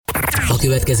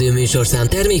következő műsorszám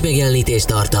termékmegjelenítést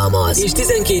tartalmaz, és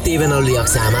 12 éven aluliak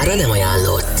számára nem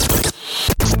ajánlott.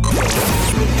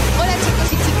 Hola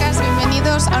chicos y chicas,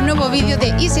 bienvenidos a un nuevo vídeo de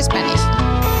Easy Spanish.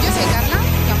 Yo soy Carla.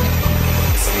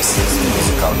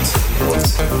 Музыкант.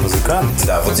 Вот. Музыкант?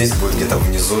 Да, вот здесь будет где-то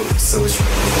внизу ссылочка.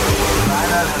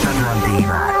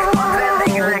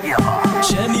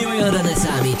 Semmi olyanra ne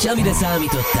számíts, amire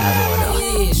számítottál volna.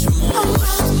 És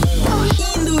most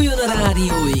induljon a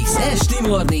Rádió X esti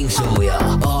morning show-ja,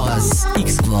 az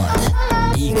X-Squad.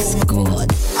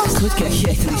 X-Squad. Ezt hogy kell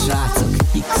kiejteni, srácok?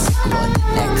 X-Squad.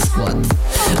 X-Squad.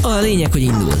 A lényeg, hogy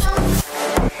indul.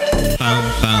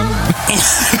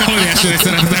 Óriási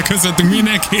szeretettel köszöntünk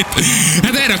mindenkit.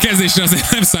 Hát erre a kezdésre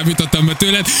azért nem számítottam be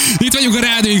tőled. Itt vagyunk a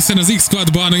Rádió X-en, az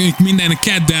X-Squadban, minden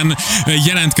kedden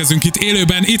jelentkezünk itt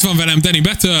élőben. Itt van velem Danny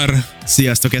Better.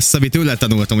 Sziasztok, ezt Szabi, tőle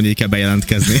tanultam, hogy így kell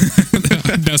bejelentkezni.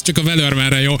 De az csak a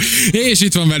Velörmerre jó. És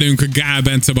itt van velünk Gál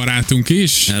Bence barátunk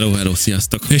is. Hello,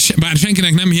 sziasztok. És bár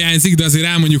senkinek nem hiányzik, de azért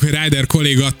elmondjuk, hogy Ryder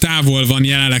kolléga távol van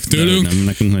jelenleg tőlünk. De nem,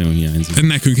 nekünk nagyon hiányzik.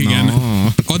 Nekünk igen. No.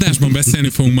 Adásban beszélni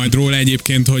fogunk majd róla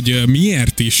egyébként, hogy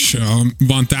miért is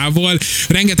van távol.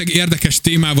 Rengeteg érdekes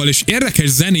témával és érdekes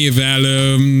zenével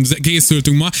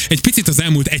készültünk ma. Egy picit az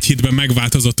elmúlt egy hétben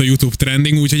megváltozott a YouTube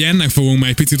trending, úgyhogy ennek fogunk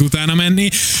majd picit utána menni.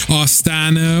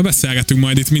 Aztán beszélgetünk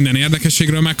majd itt minden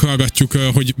érdekességről, meghallgatjuk,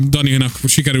 hogy Daninak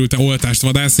sikerült-e oltást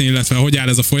vadászni, illetve hogy áll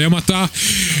ez a folyamata,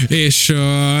 és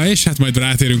hát majd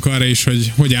rátérünk arra is,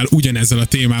 hogy áll ugyanezzel a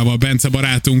témával Bence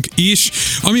barátunk is.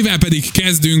 Amivel pedig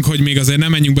kezdünk, hogy még azért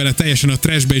nem menjünk bele teljesen a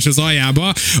trashbe és az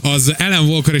aljába, az Alan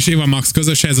Walker és Eva Max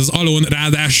közös, ez az Alone,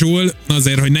 ráadásul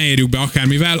azért, hogy ne érjük be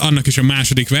akármivel, annak is a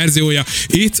második verziója,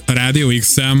 itt a Rádió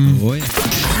X-en.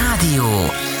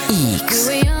 Rádió X.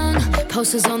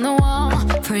 Posters on the wall,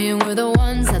 praying we're the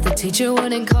ones that the teacher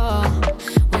wouldn't call.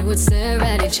 We would stare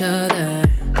at each other,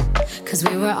 cause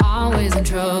we were always in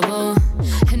trouble.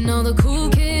 And all the cool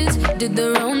kids did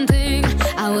their own thing.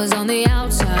 I was on the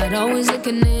outside, always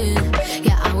looking in.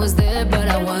 Yeah, I was there, but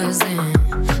I wasn't.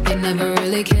 They never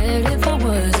really cared if I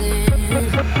wasn't.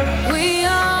 We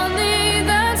all need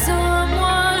that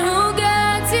someone who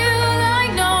gets you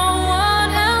like no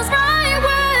one else, right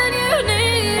when you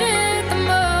need it the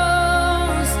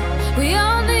most. We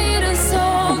all need a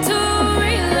soul to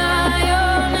rely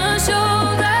on, a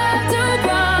shoulder to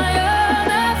cry on,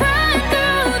 a friend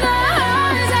through the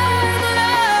highs and the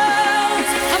lows.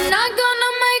 I'm not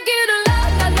gonna make it a la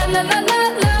la la la la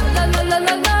la la la la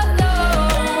la la la.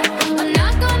 I'm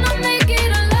not gonna make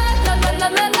it a la la la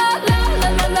la la la la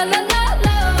la la la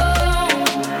la.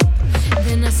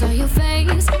 Then I saw your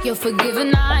face, your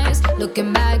forgiving eyes,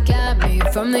 looking back at me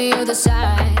from the other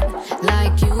side,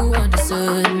 like you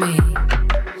understood me.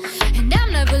 And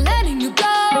I'm never letting you go.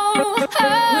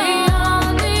 We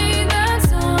all need that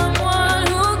someone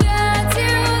who gets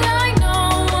you like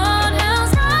no one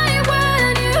else, right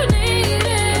when you need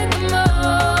it the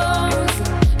most.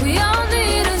 We all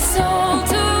need a soul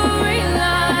to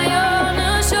rely on,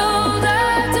 a shoulder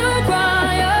to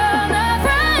cry on, a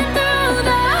friend through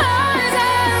the highs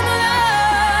and the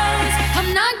lows. I'm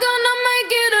not gonna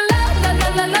make it a la la la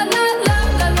la la la la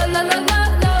la la la la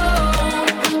la.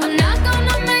 I'm not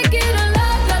gonna make it a la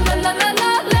la la la la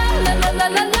la la la la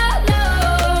la la la.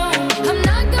 I'm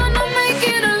not gonna make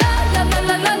it a la la la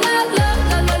la la la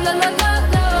la la la la la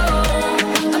la.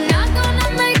 I'm not gonna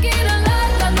make it a la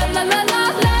la la la la la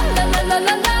la la la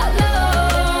la la la.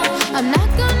 I'm not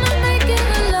gonna make it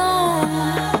alone.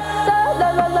 La la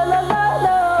la la la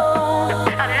la.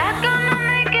 I'm not gonna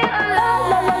make it alone.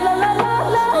 La la la la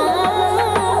la la.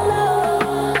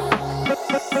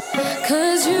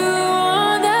 'Cause you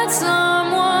are that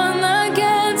someone that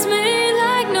gets me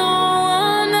like no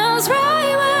one else,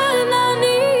 right when I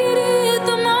need it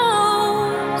the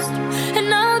most. And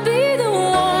I'll be the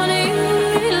one you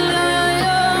rely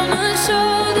on, a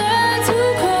shoulder to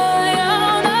cry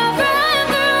on, a friend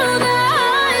through the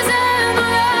highs and the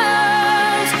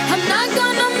lows. I'm not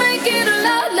gonna make it a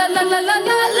la la la la la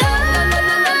la la.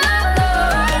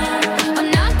 I'm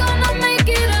not gonna make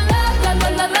it a la la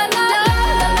la la la la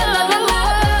la la la.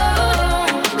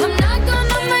 I'm not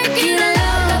gonna make it a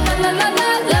la la la la la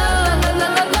la la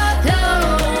la la la.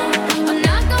 I'm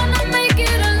not gonna make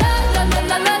it a la la la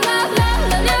la la la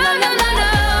la la la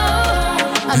la.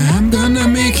 I'm gonna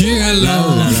make you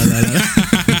alone.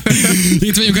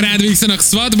 Itt vagyunk a Rádió X-en, a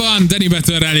X-Squadban, Danny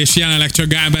Betterrel és jelenleg csak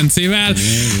Gál Bencével.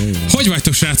 Hogy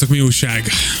vagytok, srácok, mi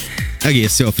újság?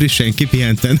 Egész jó, frissen,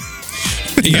 kipihenten.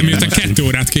 Igen, miután 2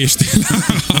 órát késtél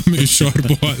a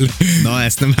műsorból. Na,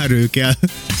 ezt nem áruljuk el.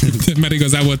 Mert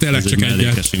igazából tényleg ez csak egy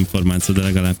mellékes egyet. információ, de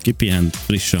legalább kipihent,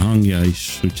 friss a hangja is,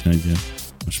 úgyhogy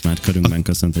most már körünkben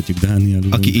köszönhetjük Dániel.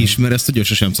 Aki ismer, ezt tudja,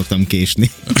 sosem szoktam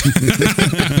késni.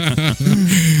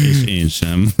 És én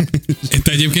sem.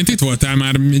 Te egyébként itt voltál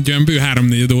már egy olyan bő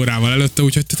 3-4 órával előtte,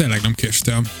 úgyhogy te tényleg nem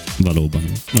késtél. Valóban.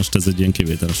 Most ez egy ilyen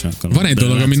kivételes alkalom. Van egy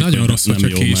dolog, ami nagyon rossz, hogyha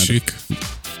késik.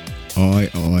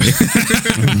 Aj.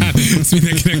 Ezt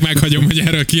mindenkinek meghagyom, hogy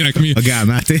erről kinek mi. A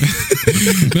Gálmáté.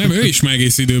 Nem, ő is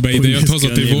megész időbe ide, jött,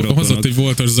 hozott egy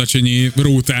voltos zacsinyi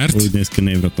rótárt. Úgy néz ki,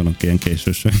 névrokonok ilyen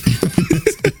késősök.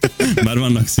 Bár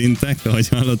vannak szintek, ahogy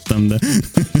hallottam, de...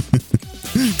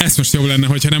 Ez most jobb lenne,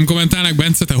 hogyha nem kommentálnak.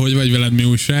 Bence, te hogy vagy veled, mi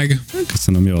újság?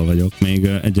 Köszönöm, jól vagyok. Még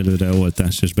egyelőre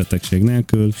oltás és betegség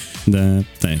nélkül, de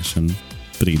teljesen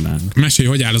primán. Mesélj,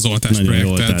 hogy áll az oltás nagyon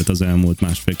projekted? Nagyon jól telt az elmúlt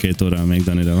 1,5-2 óra, még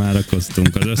Danira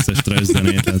várakoztunk, az összes stressz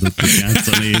zenét le tudtuk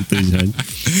játszani itt, úgyhogy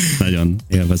nagyon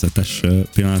élvezetes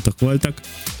pillanatok voltak.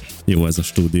 Jó ez a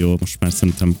stúdió, most már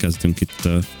szerintem kezdünk itt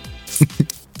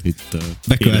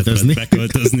beköltözni.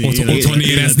 Otthon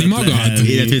érezni magad?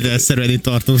 Életvitelszerűen itt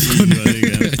tartózkodni.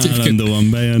 Igen, állandóan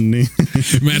bejönni.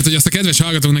 Mert hogy azt a kedves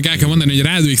hallgatóknak el kell mondani, hogy a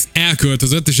Rádió X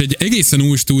elköltözött, és egy egészen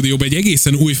új stúdióban, egy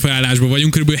egészen új felállásban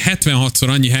vagyunk, kb. 76-szor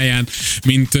annyi helyen,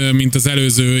 mint az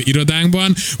előző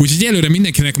irodánkban. Úgyhogy előre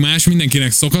mindenkinek más,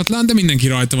 mindenkinek szokatlan, de mindenki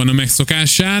rajta van a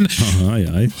megszokásán.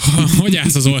 Jaj. Hogy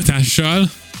állsz az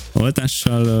oltással?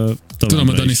 Oltással tudom,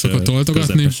 a Dani szokott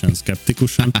oltogatni. Közepesen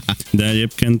szkeptikusan, de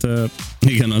egyébként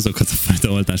igen, azokat a fajta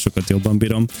oltásokat jobban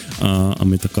bírom,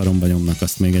 amit a karomba nyomnak,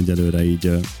 azt még egyelőre így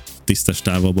tisztes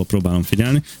távolból próbálom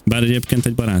figyelni. Bár egyébként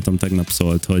egy barátom tegnap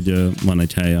szólt, hogy van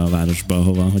egy helye a városban,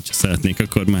 ahova, hogyha szeretnék,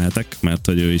 akkor mehetek, mert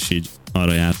hogy ő is így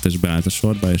arra járt és beállt a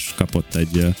sorba, és kapott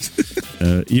egy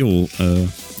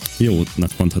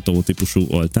jónak mondható típusú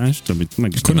oltást, amit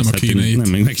meg is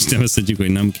meg is nevezhetjük, hogy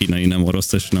nem kínai, nem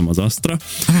orosz, és nem az Astra.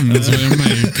 Ez olyan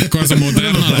melyik? Akkor az a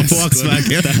Moderna lesz. A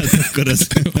Volkswagen. Tehát akkor ez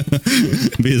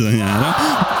bizonyára.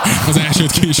 Az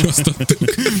elsőt ki is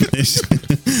osztottuk. És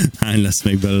hány lesz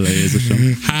még belőle,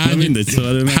 Jézusom? Hány, mindegy,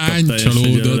 szóval ő hány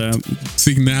csalódott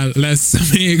szignál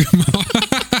lesz még ma?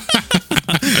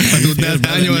 Tudnál,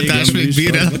 hány oltás még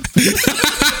bír el?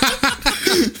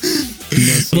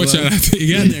 Bocsánat,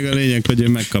 igen. A lényeg, hogy ő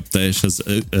megkapta, és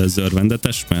ez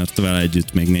örvendetes, mert vele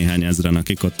együtt még néhány ezren,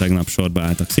 akik ott tegnap sorba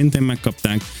álltak, szintén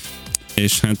megkapták,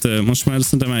 és hát most már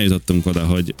szerintem eljutottunk oda,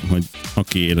 hogy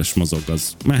aki éles mozog,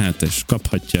 az mehet, és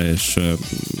kaphatja, és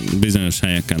bizonyos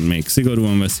helyeken még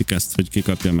szigorúan veszik ezt, hogy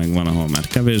kikapja, meg van, ahol már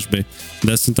kevésbé,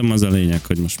 de szerintem az a lényeg,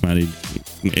 hogy most már így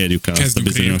érjük el azt a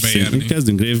bizonyos szintet.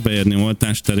 Kezdünk révbe érni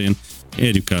oltásterén,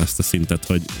 érjük el azt a szintet,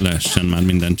 hogy lehessen már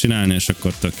mindent csinálni, és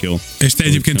akkor tök jó. És te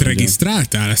egyébként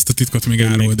regisztráltál? Ezt a titkot még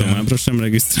áruld el? Továbbra sem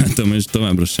regisztráltam, és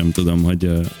továbbra sem tudom, hogy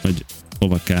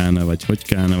hova kellene, vagy hogy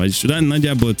kellene, vagyis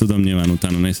nagyjából tudom, nyilván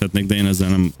utána nézhetnék, de én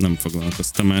ezzel nem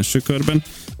foglalkoztam első körben,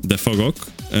 de fogok,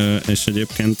 és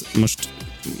egyébként most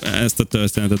ezt a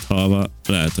történetet hallva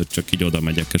lehet, hogy csak így oda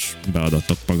megyek, és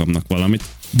beadatok magamnak valamit.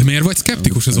 De miért vagy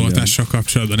szkeptikus az oltással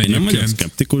kapcsolatban egyébként? Nem vagyok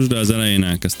szkeptikus, de az elején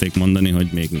elkezdték mondani, hogy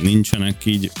még nincsenek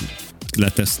így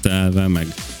letesztelve,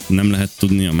 meg nem lehet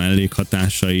tudni a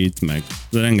mellékhatásait, meg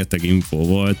rengeteg info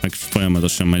volt, meg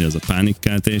folyamatosan megy az a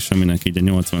pánikkeltés, aminek így a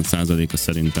 80%-a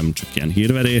szerintem csak ilyen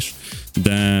hírverés,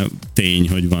 de tény,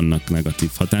 hogy vannak negatív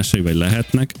hatásai, vagy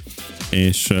lehetnek,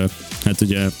 és hát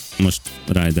ugye most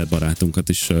Ryder barátunkat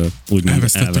is úgymond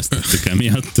elvesztettük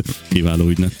emiatt, kiváló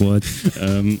ügynök volt,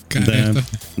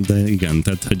 de igen,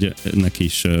 tehát hogy neki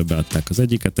is beadták az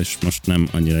egyiket, és most nem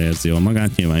annyira érzi jól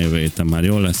magát, nyilván jövő héten már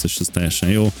jól lesz, és ez teljesen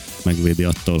jó, megvédi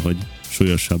attól, hogy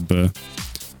súlyosabb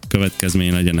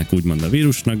következmény legyenek úgymond a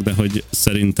vírusnak, de hogy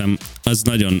szerintem az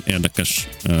nagyon érdekes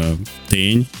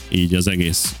tény, így az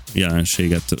egész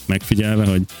jelenséget megfigyelve,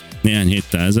 hogy néhány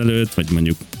héttel ezelőtt, vagy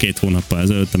mondjuk 2 hónappal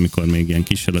ezelőtt, amikor még ilyen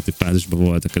kísérleti fázisban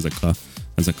voltak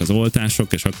ezek az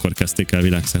oltások, és akkor kezdték el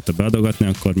világszerte beadogatni,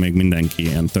 akkor még mindenki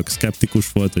ilyen tök szkeptikus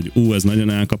volt, hogy ez nagyon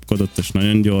elkapkodott, és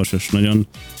nagyon gyors, és nagyon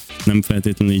nem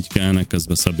feltétlenül így kellene,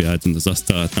 közben Szabi eltűnt az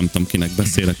asztalat, nem tudom kinek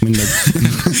beszélek, mindegy.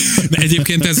 De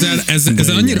egyébként ez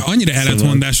annyira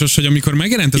ellentmondásos, hogy amikor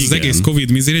megjelent ez az egész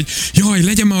Covid mizér, hogy jaj,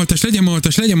 legyen már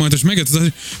oltás, megett az,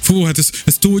 hogy fú, hát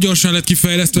ez túl gyorsan lett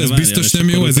kifejlesztve, ez biztos nem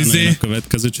jó, ez a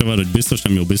következő csavar, hogy biztos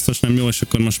nem jó, és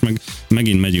akkor most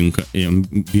megint megyünk ilyen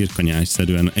birkanyásszerű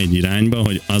egyszerűen egy irányba,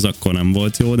 hogy az akkor nem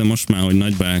volt jó, de most már, hogy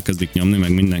nagyba elkezdik nyomni,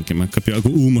 meg mindenki megkapja,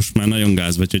 akkor most már nagyon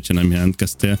gáz vagy, hogyha nem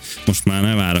jelentkeztél, most már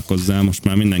ne várakozzál, most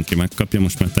már mindenki megkapja,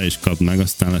 most már te is kapd meg,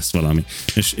 aztán lesz valami.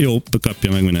 És jó,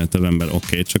 kapja meg minél több ember,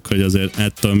 oké, csak hogy azért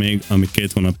ettől még, ami 2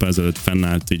 hónappal ezelőtt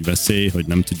fennállt így veszély, hogy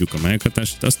nem tudjuk a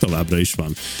mellékhatást, az továbbra is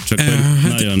van. Csak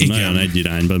hogy nagyon egy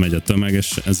irányba megy a tömeg,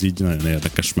 és ez így nagyon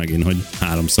érdekes megint, hogy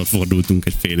 3-szor fordultunk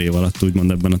egy fél év alatt,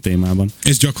 úgymond ebben a témában.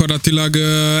 És gyakorlatilag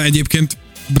egyébként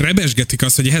rebesgetik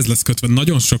azt, hogy ehhez lesz kötve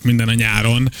nagyon sok minden a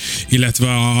nyáron,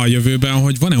 illetve a jövőben,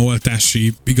 hogy van-e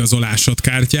oltási igazolásod,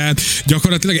 kártyát.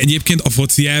 Gyakorlatilag egyébként a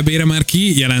foci EB-re már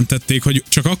kijelentették, hogy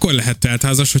csak akkor lehet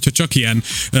teltházas, hogyha csak ilyen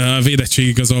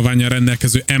védettségigazolvánnyal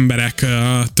rendelkező emberek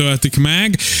töltik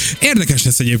meg. Érdekes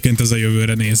lesz egyébként ez a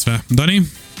jövőre nézve. Dani?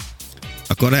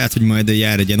 Akkor lehet, hogy majd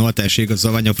jár egy ilyen oltási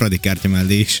igazolvány a Fradi kártya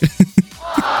mellé is.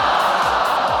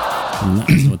 Na,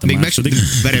 ez volt a második.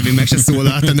 Még meg se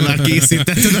szólaltan, de már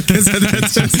készítetted a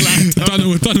kezedet.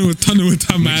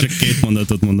 Tanultam már. Csak 2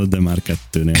 mondatot mondod, de már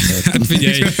 2-nél. Hát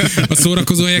figyelj, a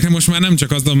szórakozó helyekre most már nem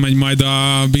csak azon megy majd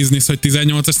a biznisz, hogy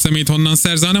 18-as szemét honnan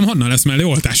szerzel, hanem honnan lesz mellé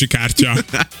oltási kártya.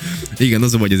 Igen,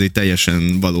 az vagy ez egy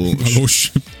teljesen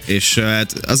valós. És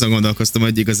hát azon gondolkoztam,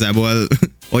 hogy igazából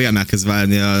olyan kezd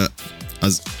válni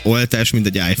az oltás, mint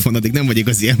egy iPhone, addig nem vagy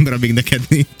igazi ember, amíg neked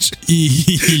nincs.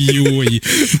 Júj.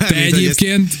 Te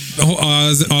egyébként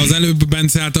az előbb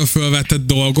Bence által felvetett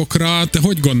dolgokra, te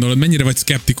hogy gondolod, mennyire vagy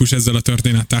szkeptikus ezzel a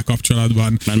történettel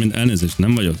kapcsolatban? Mármint elnézést,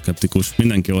 nem vagyok szkeptikus,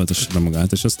 mindenki oltassa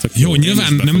magát, és azt jó,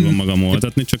 nyilván nem fogom magam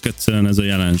oltatni, csak egyszerűen ez a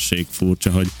jelenség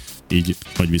furcsa, hogy így,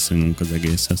 hogy viszonyulunk az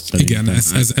egészhez szerintem. Igen,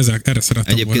 erre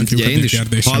szerettem egyébként volna kiukadni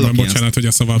kérdésemben. Bocsánat, hogy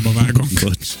a szabadba vágok.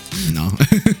 Na.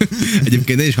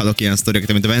 Egyébként én is hallok ilyen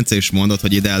sztorikat, mint a Bence is mondott,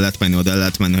 hogy ide el lehet menni, oda el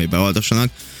lehet menni, hogy beoltassanak.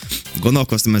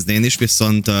 Gondolkoztam ezt én is,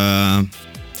 viszont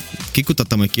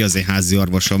kikutattam, hogy ki az én házi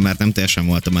orvosom, mert nem teljesen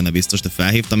voltam benne biztos, de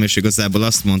felhívtam, és igazából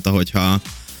azt mondta, hogy ha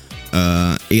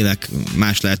élek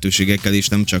más lehetőségekkel is,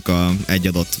 nem csak egy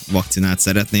adott vakcinát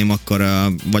szeretném, akkor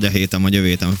vagy a héten, vagy jövő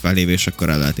héten felhívés, akkor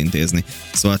el lehet intézni.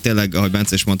 Szóval tényleg, ahogy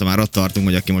Bence is mondta, már ott tartunk,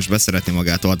 hogy aki most beszeretné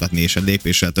magát oltatni, és egy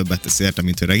lépéssel többet tesz érte,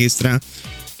 mint ő regisztrál,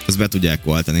 azt be tudják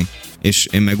oltani. És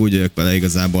én meg úgy vagyok vele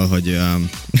igazából, hogy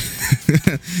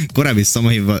korábbi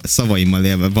szavaimmal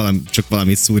élve csak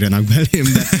valamit szúrjanak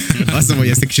belém, de azt mondom, hogy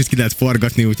ezt egy kicsit ki lehet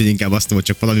forgatni, úgyhogy inkább azt mondom,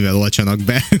 hogy csak valamivel oltsanak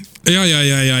be.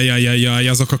 Jaj,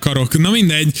 azok a karok. Na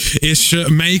mindegy. És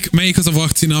melyik az a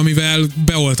vakcina, amivel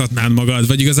beoltatnád magad?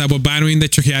 Vagy igazából bármi mindegy,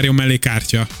 csak járjon mellé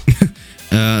kártya?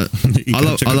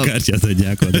 Csak a kártyát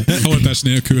adják oda. Oltás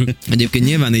nélkül. Egyébként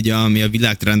nyilván így, ami a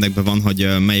világtrendekben van, hogy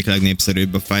melyik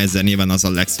legnépszerűbb, a Pfizer nyilván az a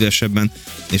legszívesebben,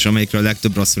 és amelyikről a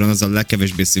legtöbb rossz van, az a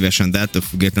legkevésbé szívesen, de ettől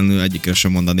függetlenül egyikre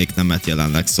sem mondanék nemet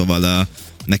jelenleg, szóval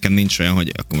nekem nincs olyan,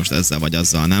 hogy akkor most ezzel vagy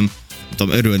azzal nem.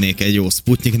 Tudom, örülnék egy jó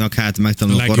Sputniknak, hát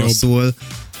megtanulok oroszul.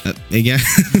 Igen.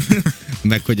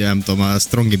 Meg hogy nem tudom, a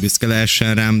Strongi büszke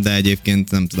lehessen rám, de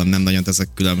egyébként nem tudom, nem nagyon teszek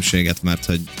különbséget, mert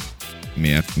hogy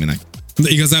miért, minek. De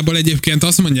igazából egyébként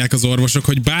azt mondják az orvosok,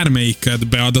 hogy bármelyiket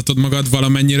beadatod magad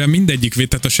valamennyire, mindegyik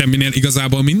vétett a semminél,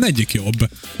 igazából mindegyik jobb.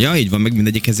 Ja, így van, meg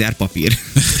mindegyikhez jár papír.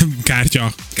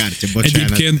 Kártya,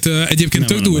 bocsánat. Egyébként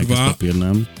tök durva. Papír,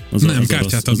 nem? Nem,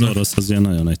 kártyát adnak. Az orosz az ilyen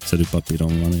nagyon egyszerű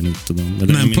papíron van, én úgy tudom.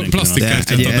 De nem, plastik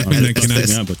kártyát adnak mindenkinek.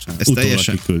 Ez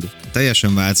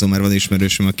teljesen változó, mert van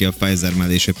ismerősöm, aki a Pfizer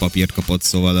mellé is egy papírt kapott,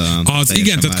 szóval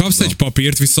igen, tehát kapsz egy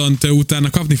papírt, viszont utána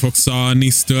kapni fogsz a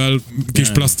NIS-től kis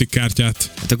plastik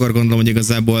kártyát. Hát akkor gondolom, hogy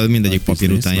igazából mindegyik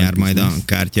papír után jár majd a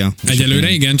kártya.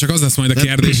 Egyelőre igen, csak az lesz majd a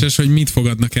kérdéses, hogy mit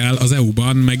fogadnak el az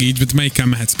EU-ban, meg így melyikkel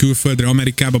mehetsz külföldre,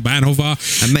 Amerikába, bárhova.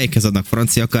 Hát melyikhez adnak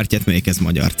francia kártyát, melyikhez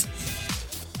magyart?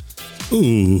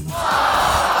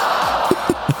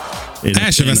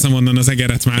 El se veszem onnan az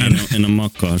egeret már. Én a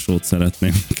magkalsót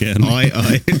szeretném kérni. Aj.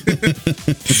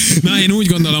 Na, én úgy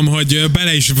gondolom, hogy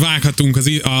bele is vághatunk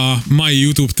a mai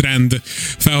YouTube trend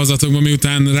felhozatokba,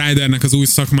 miután Rydernek az új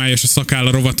szakmája és a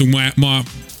szakálla rovatunk ma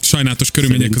sajnálatos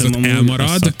körülmények között elmarad.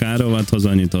 A szakárovathoz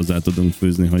annyit hozzá tudunk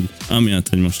fűzni, hogy amiatt,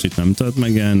 hogy most itt nem tudod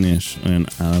megélni, és olyan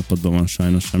állapotban van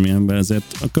sajnos amilyenben, ezért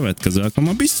a következő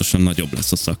alkalommal biztosan nagyobb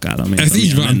lesz a szakálla. Ez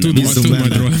így van, tud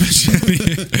majd róla mesélni.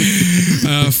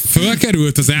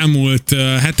 Fölkerült az elmúlt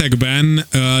hetekben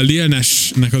Lil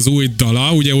Nas-nek az új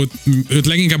dala, ugye őt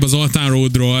leginkább az Old Town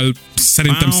Roadról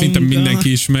szerintem szinte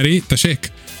mindenki ismeri.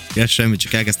 Tessék? Ja, semmi,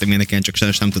 csak elkezdtem énekelni, csak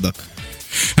sajnos nem tudok.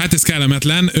 Hát ez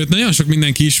kellemetlen. Őt nagyon sok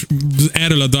mindenki is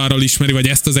erről a dalról ismeri, vagy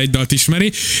ezt az egy dalt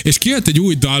ismeri, és kijött egy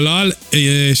új dallal,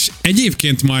 és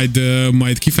egyébként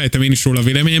majd kifejtem én is róla a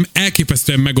véleményem,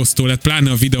 elképesztően megosztó lett,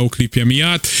 pláne a videóklipje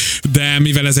miatt, de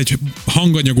mivel ez egy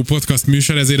hanganyagú podcast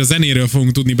műsor, ezért a zenéről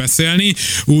fogunk tudni beszélni,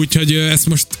 úgyhogy ezt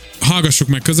most hallgassuk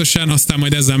meg közösen, aztán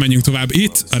majd ezzel menjünk tovább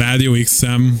itt, a Rádió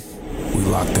X-en. We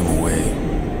lock them away.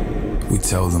 We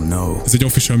tell them no. Ez egy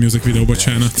official music video,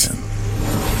 bocsánat.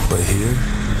 But here,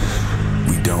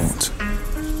 we don't.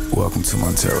 Welcome to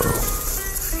Montero.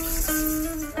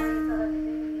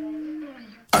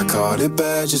 I caught it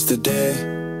bad just today.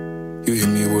 You hit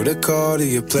me with a call to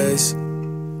your place.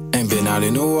 Ain't been out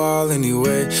in a while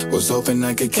anyway. Was hoping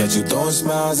I could catch you throwing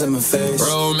smiles in my face.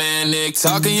 Romantic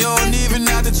talking, you don't even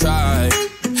have to try.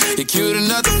 You're cute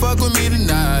enough to fuck with me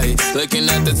tonight. Looking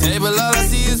at the table, all I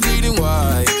see is bleeding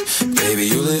white. Baby,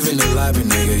 you living the life, but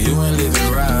nigga, you ain't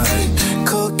living right.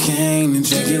 Cocaine and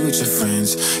drinking with your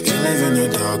friends. You live in the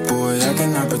dark, boy, I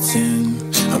cannot pretend.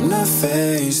 I'm not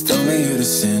faced, only you to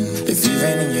sin. If you've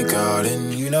been in your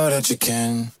garden, you know that you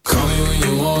can. Call me when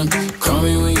you want, call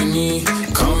me when you need.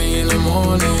 Call me in the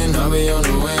morning, I'll be on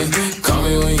the way. Call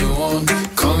me when you want,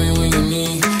 call me when you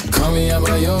need. Call me out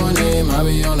by your name, I'll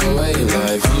be on the way.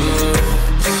 Like,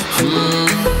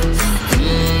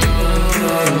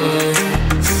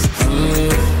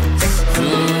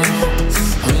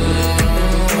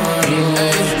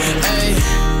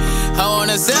 I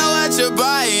wanna sell what you're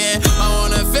buying. I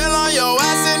wanna feel on your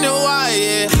ass in the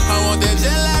wire. I want that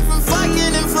jet lag from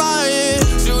fucking and flying.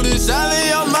 Shoot a shot in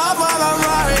your mouth while I'm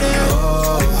riding.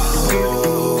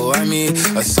 Oh, I mean,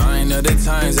 a sign of the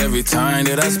times every time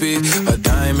that I speak. A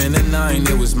dime and a nine,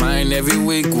 it was mine every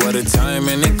week. What a time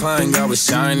and a climb, God was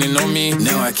shining on me.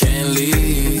 Now I can't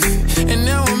leave, and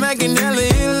now I'm making hella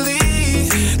Italy.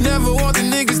 Never want the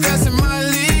niggas that's in my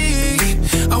league.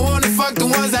 I wanna fuck the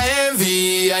ones I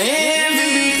envy. I envy.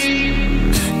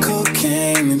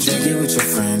 Cocaine and drinking with your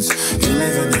friends. You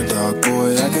live in the dark,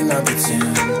 boy, I cannot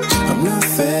pretend. I'm not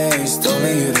faced,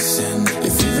 only you to sin.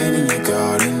 If you've been in your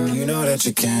garden, you know that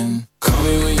you can. Call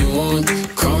me when you want,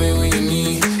 call me when you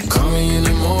need. Call me in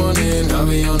the morning, I'll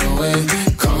be on the way.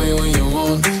 Call me when you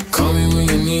want, call me when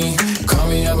you need. Call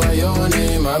me out by your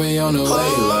name, I'll be on the way.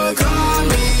 Like, call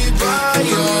me by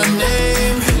your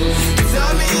name.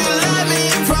 Tell me you love me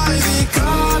in private.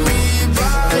 Call me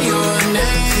by your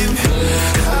name.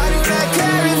 I do not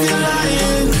care if you're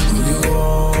lying. When you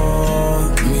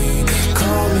want me,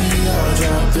 call me, I'll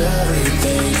drop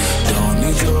everything. Don't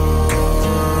need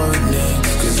your name,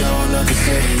 'cause I don't know to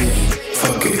say it.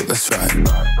 Fuck it, let's try it.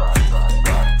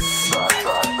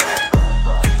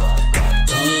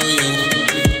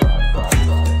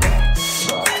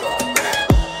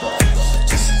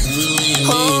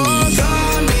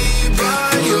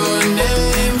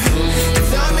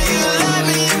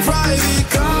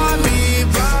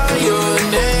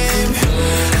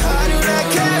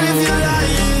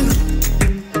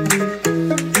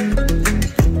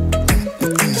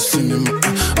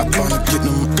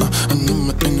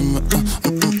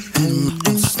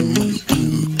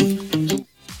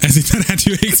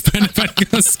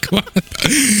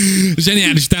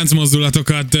 Zseniális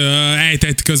táncmozdulatokat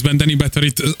ejtett közben Danny Better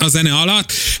itt a zene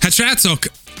alatt. Hát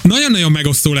srácok, nagyon-nagyon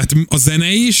megosztó lett a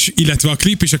zene is, illetve a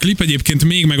klip is. A klip egyébként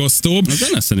még megosztóbb. A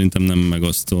zene szerintem nem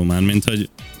megosztó már, mint hogy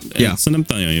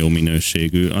szerintem nagyon jó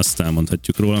minőségű, azt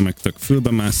elmondhatjuk róla, meg tök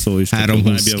fülbemászó is.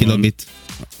 320 kilobit.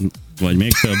 Vagy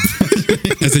még több.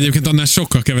 Ez egyébként annál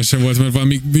sokkal kevesebb volt, mert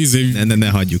valami Ne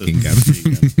hagyjuk inkább.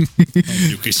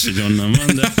 Hagyjuk is, hogy onnan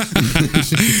van, de...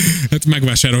 Hát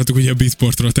megvásároltuk ugye a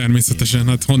Beatportról természetesen,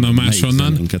 hát honnan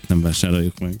máshonnan. Minket nem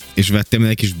vásároljuk meg. És vettem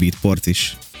egy kis Beatport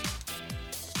is.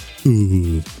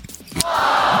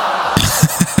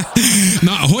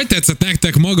 Na, hogy tetszett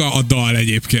nektek maga a dal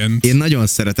egyébként? Én nagyon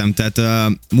szeretem, tehát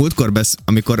múltkor,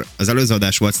 amikor az előző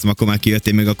adás volt, akkor már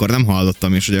kijöttél, még akkor nem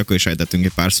hallottam, és hogy akkor is ejtettünk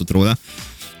egy pár szót róla.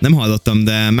 Nem hallottam,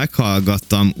 de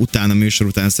meghallgattam utána, műsor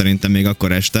után szerintem még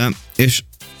akkor este, és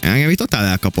engem így totál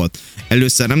elkapott.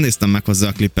 Először nem néztem meg hozzá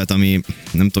a klippet, ami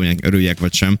nem tudom, hogy örüljek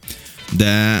vagy sem,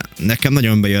 de nekem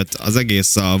nagyon bejött az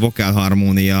egész, a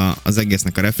vokálharmónia, az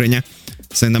egésznek a refrénye.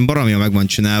 Szerintem baromja meg van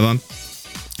csinálva,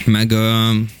 meg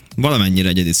valamennyire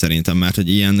egyedi szerintem, mert hogy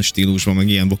ilyen stílusban, meg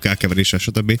ilyen vokálkeveréssel,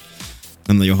 stb.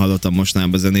 Nem nagyon hallottam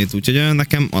mostanában a zenét, úgyhogy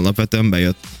nekem alapvetően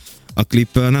bejött. A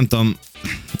klip, nem tudom,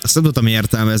 azt nem tudtam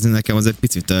értelmezni, nekem az egy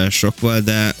picit sok volt,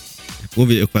 de úgy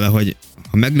vagyok vele, hogy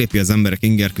ha meglépi az emberek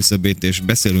inger küszöbét, és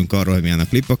beszélünk arról, hogy milyen a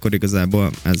klip, akkor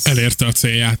igazából ez... Elérte a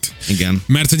célját. Igen.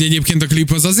 Mert hogy egyébként a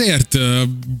klip az azért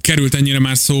került ennyire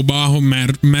már szóba,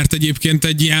 mert egyébként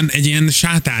egy ilyen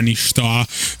sátánista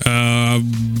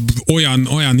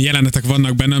olyan jelenetek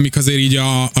vannak benne, amik azért így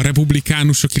a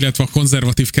republikánusok, illetve a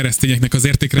konzervatív keresztényeknek az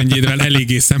értékrendjével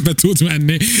eléggé szembe tud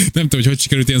menni. Nem tudom, hogy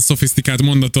sikerült ilyen szofisztikált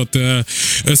mondatot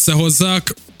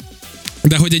összehozzak.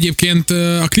 De hogy egyébként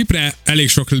a klipre elég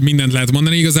sok mindent lehet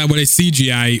mondani, igazából egy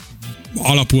CGI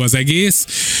alapú az egész,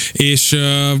 és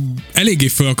eléggé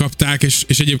fölkapták,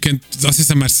 és egyébként azt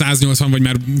hiszem már 180 vagy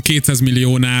már 200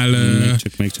 milliónál...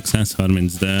 Még csak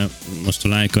 130, de most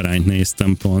a like arányt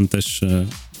néztem pont, és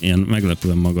ilyen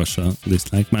meglepően magas a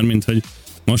dislike, mármint, hogy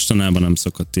mostanában nem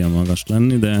szokott ilyen magas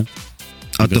lenni, de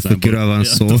attól függ, kiről van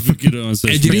szó.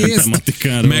 Egyrészt,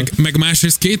 meg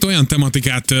másrészt két olyan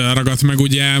tematikát ragadt meg,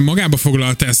 ugye magába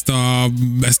foglalta ezt a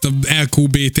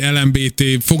LQBT, LMBT,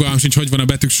 fogalmam sincs, hogy van a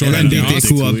betűk sorrendje.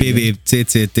 LMBTQ, a BV,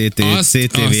 CCTT,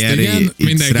 CTVR,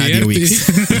 X, Radio X.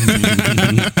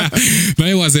 Na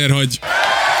jó, azért, hogy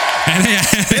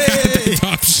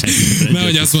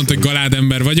nehogy azt mondta, hogy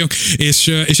galádember vagyok, és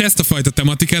ezt a fajta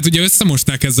tematikát ugye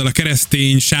összemosták ezzel a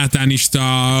keresztény,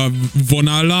 sátánista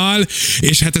vonallal,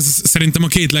 és hát ez szerintem a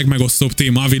két legmegosztóbb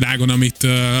téma a világon,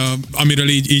 amiről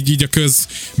így a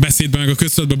közbeszédben, meg a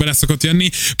köztudatba bele szokott jönni,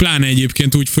 pláne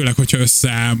egyébként úgy, főleg, hogyha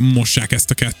összemossák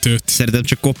ezt a kettőt. Szerintem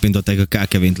csak koppintották a K.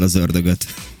 Kevint az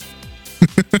ördögöt.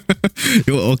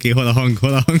 Jó, oké, hol a hang?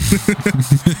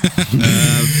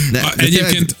 De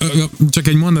egyébként csak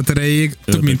egy mondat erejéig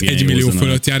több mint 1 millió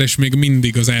fölött jár, és még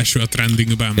mindig az első a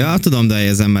trendingben. Ja, tudom, de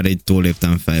ezen már így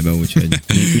túléptem fejbe, úgyhogy...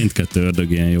 Mindkettő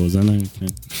ördög ilyen jó zene.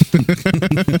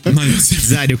 Nagyon szép.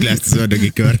 Zárjuk le ezt az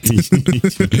ördögi kört.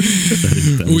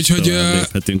 Úgyhogy...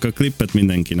 A klippet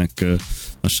mindenkinek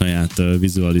a saját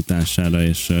vizualitására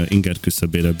és inger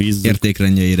küszöbére bízzuk.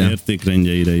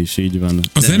 Értékrendjeire is, így van.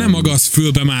 A zene maga az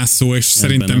fülbemászó, és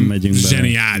szerintem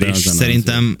zseniális.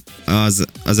 Szerintem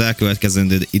az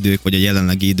elkövetkezendő idők, vagy a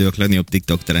jelenlegi idők legnagyobb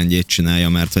TikTok trendjét csinálja,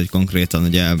 mert hogy konkrétan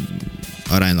ugye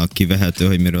aránylag kivehető,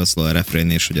 hogy miről szól a refrén,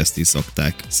 és hogy ezt is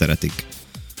szokták, szeretik.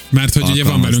 Mert hogy ugye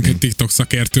van velünk egy TikTok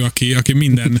szakértő, aki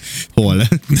minden... Hol?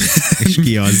 És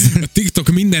ki az? A TikTok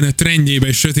minden trendjébe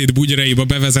és sötét bugyraiba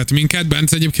bevezet minket.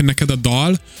 Bence, egyébként neked a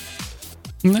dal?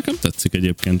 Nekem tetszik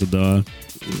egyébként a dal.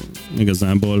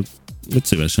 Igazából úgy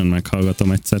szívesen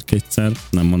meghallgatom egyszer-kétszer.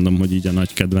 Nem mondom, hogy így a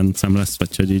nagy kedvencem lesz,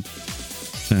 vagy hogy így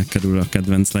felkerül a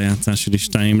kedvenc lejátszási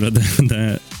listáimra,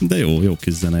 de jó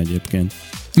kis zene egyébként.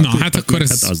 Na, hát akkor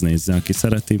ez... az nézze, aki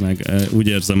szereti, meg úgy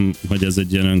érzem, hogy ez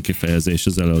egy ilyen önkifejezés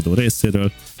az előadó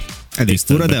részéről. Elég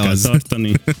fura, de az.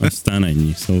 Tartani, aztán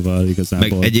ennyi, szóval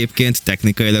igazából. Meg egyébként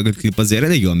technikailag a klip azért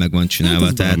elég jól meg van csinálva,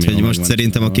 hát tehát hogy most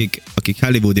szerintem akik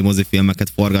hollywoodi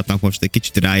mozifilmeket forgatnak, most egy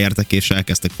kicsit ráértek és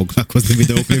elkezdtek foglalkozni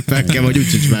videóklipekkel, vagy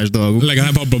úgyis más dolguk.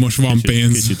 Legalább abban most van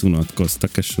pénz. Kicsit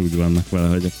unatkoztak, és úgy vannak vele,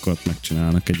 hogy akkor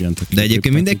megcsinálnak egy ilyen De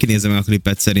egyébként mindenki nézze meg a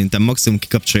klipet szerintem, maximum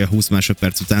kikapcsolja 20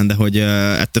 másodperc után, de hogy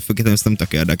ettől függetlenül ez nem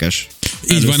tök érdekes.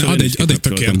 Így van, ad egy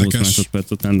tök érdekes. 20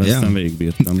 másodperc után, de aztán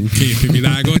végigbírtam. Képi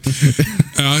világot.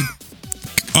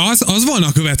 Az volna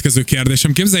a következő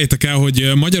kérdésem. Képzeljétek el,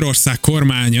 hogy Magyarország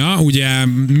kormánya ugye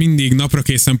mindig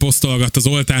naprakészen posztolgat az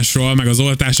oltásról, meg az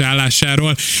oltás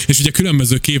állásáról, és ugye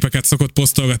különböző képeket szokott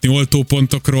posztolgatni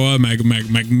oltópontokról,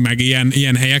 meg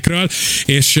ilyen helyekről,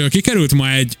 és kikerült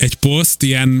ma egy poszt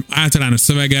ilyen általános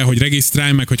szöveggel, hogy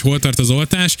regisztrálj meg, hogy hol tart az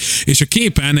oltás, és a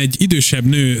képen egy idősebb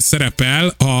nő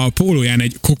szerepel a pólóján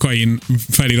egy kokain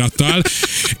felirattal.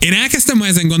 Én elkezdtem ma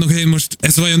ezen gondolkodni, hogy most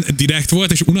ez vajon direkt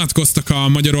volt, és unatkoztak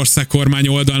a Magyarország kormány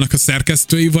oldalnak a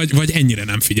szerkesztői, vagy ennyire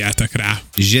nem figyeltek rá?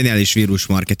 Zseniális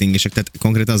vírusmarketingesek, tehát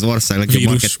konkrétan az ország legjobb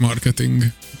vírusmarketing.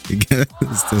 Igen,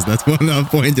 ez lett volna a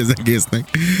point az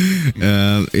egésznek.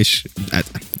 És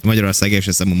hát Magyarország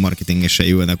első számú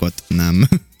marketingesei ülnek ott, nem.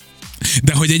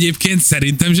 De hogy egyébként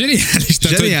szerintem zseniális.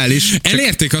 Zseniális.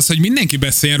 Elérték azt, hogy mindenki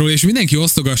beszéljen róla, és mindenki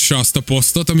osztogassa azt a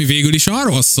posztot, ami végül is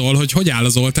arról szól, hogy áll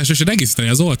az oltás, és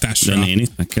regisztrálja az oltásra. De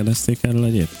nénit megkérdezték erről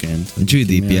egyébként.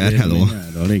 GDPR, hello.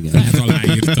 Hát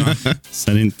aláírta.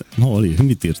 Szerintem,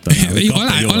 mit írta?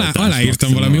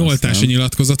 Aláírtam valami oltási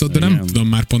nyilatkozatot, de nem tudom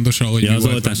már pontosan, hogy az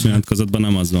oltási nyilatkozatban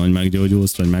nem az van, hogy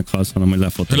meggyógyulsz, vagy meghalsz, hanem hogy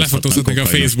lefotóztatnak a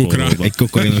Facebookra. Egy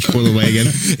kokainos pólóba,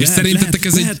 igen. És szerintetek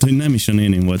ez lehet, hogy nem is a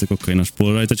néném volt a kokainos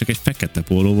póló rajta, csak egy fekete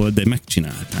póló volt, de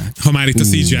megcsinálták. Ha már itt a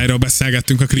CGI-ról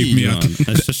beszélgettünk a klip Így miatt.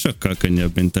 van. Ez sokkal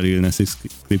könnyebb, mint a Lil Nas X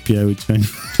klipje, úgyhogy...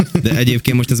 De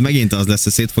egyébként most ez megint az lesz,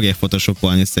 hogy szét fogják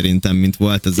photoshopolni szerintem, mint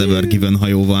volt az Ever Given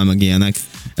hajóval, meg ilyenek.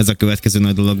 Ez a következő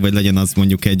nagy dolog, vagy legyen az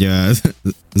mondjuk egy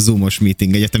zoomos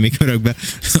meeting egyetemi körökbe.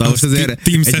 Szóval most azért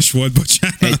Teams-es volt,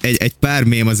 bocsánat. egy pár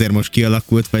mém azért most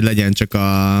kialakult, vagy legyen csak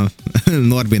a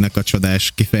Norbinak a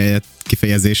csodás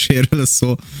kifejezéséről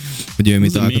szó, hogy ő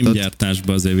mit alkotott. A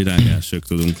mém-gyártásban azért világelsők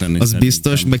tudunk lenni. Az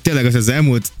biztos, meg tényleg az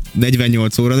elmúlt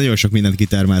 48 óra nagyon sok mindent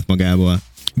kitermált magából.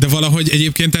 De valahogy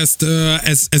egyébként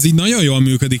ez így nagyon jól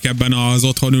működik ebben az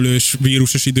otthonülős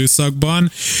vírusos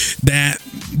időszakban, de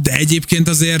egyébként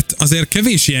azért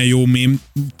kevés ilyen jó mém.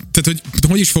 Tehát,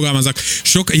 hogy is fogalmazok,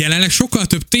 jelenleg sokkal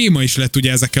több téma is lett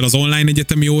ugye ezekkel az online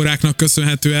egyetemi óráknak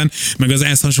köszönhetően, meg az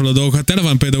ehhez hasonló dolgokat. Tele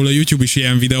van például a YouTube is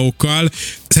ilyen videókkal.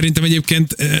 Szerintem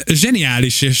egyébként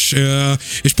zseniális, és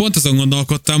pont azon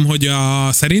gondolkodtam, hogy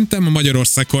szerintem a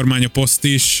Magyarország kormánya poszt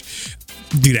is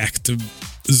direkt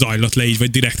zajlott le így,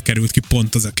 vagy direkt került ki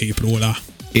pont az a kép róla.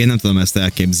 Én nem tudom ezt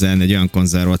elképzelni, egy olyan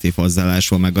konzervatív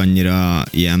hozzáállásról, meg annyira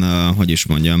ilyen, hogy is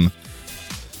mondjam,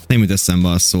 nem jut eszembe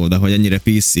a szó, de hogy ennyire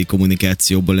PC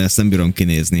kommunikációból ezt nem bírom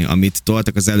kinézni. Amit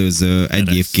toltak az előző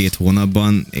 1 év, 2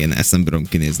 hónapban, én ezt nem bírom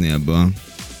kinézni ebből.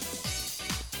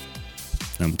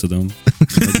 Nem tudom.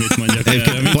 Mit mondjak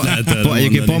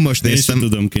Egyébként pont most néztem. Én sem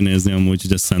tudom kinézni amúgy,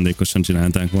 hogy ezt szándékosan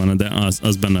csinálták volna, de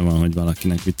az benne van, hogy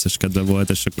valakinek vicces kedve volt,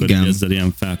 és akkor így ezzel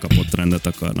ilyen felkapott rendet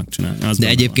akarnak csinálni. Az de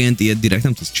egyébként ilyet direkt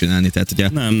nem tudsz csinálni, tehát ugye...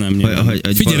 Nem.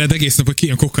 Figyeled egész nap, hogy ki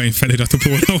a kokain feliratú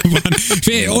pólóban.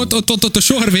 Ott a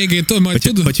sor végén,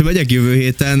 tudod. Hogyha megyek jövő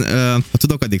héten, ha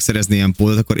tudok addig szerezni ilyen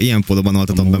pólót, akkor ilyen pólóban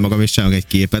altatom be magam, és csinálok egy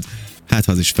képet. Hát,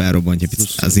 ha az is felrobbantja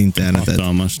az internetet.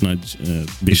 Hatalmas nagy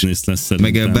biznisz lesz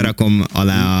szerintem. Meg berakom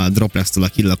alá a Droplex-től a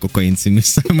Kill a Kokain című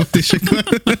számot, és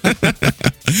akkor...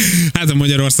 Hát a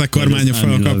Magyarország kormánya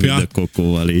felkapja. A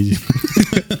kokóval így.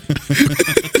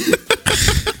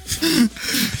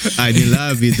 I'm in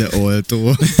love with the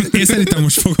oltó. Én szerintem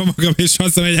most fogom magam, és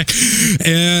hazamegyek.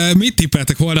 Mit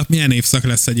tippeltek holnap? Milyen évszak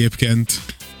lesz egyébként?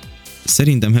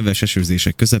 Szerintem heves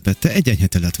esőzések közepette egy enyhe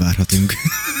telet várhatunk.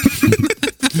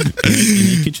 Én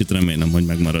egy kicsit remélem, hogy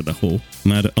megmarad a hó.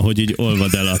 Mert ahogy így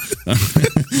olvad el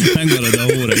megmarad a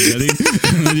hó reggelig,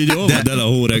 hogy így olvad el a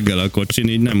hó reggel a kocsin,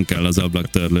 így nem kell az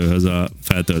ablaktörlőhöz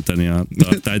feltölteni a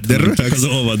tartályt, de csak az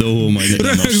olvadó hó majd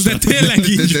röhögsz, de tényleg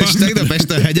így van. És tegnap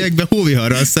este a hegyekbe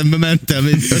hóviharral szembe mentem.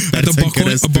 Hát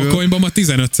a Bakonyban ma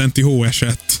 15 centi hó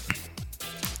esett.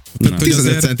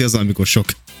 15 centi az amikor sok.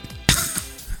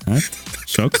 Hát,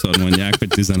 sokszor mondják, hogy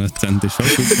 15 centi sok.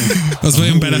 Az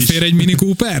vajon belefér egy Mini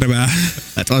Cooperbe?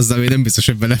 Hát azzal még nem biztos,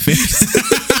 hogy belefér.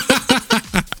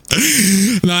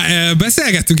 Na,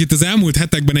 beszélgettünk itt az elmúlt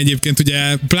hetekben egyébként,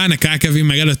 ugye pláne K-Kevin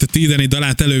meg előtte Tideni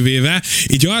dalát elővéve,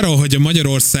 így arról, hogy a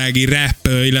magyarországi rap,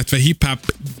 illetve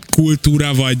hip-hop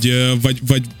kultúra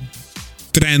vagy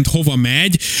trend hova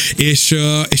megy, és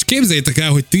képzeljétek el,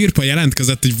 hogy Tirpa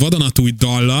jelentkezett egy vadonatúj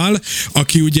dallal,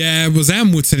 aki ugye az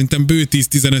elmúlt szerintem bő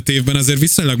 10-15 évben azért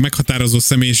viszonylag meghatározó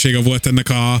személyisége volt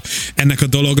ennek a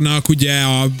dolognak, ugye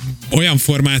olyan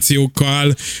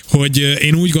formációkkal, hogy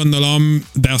én úgy gondolom,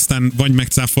 de aztán vagy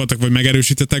megcáfoltak, vagy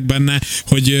megerősítetek benne,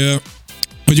 hogy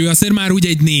ő azért már úgy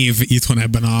egy név itthon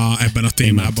ebben a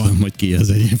témában. Nem tudom, hogy ki az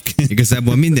egyébként.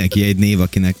 Igazából mindenki egy név,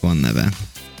 akinek van neve.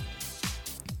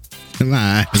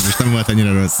 Ez most nem volt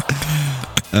annyira rossz.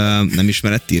 Nem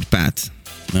ismered Tirpát?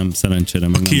 Nem, szerencsére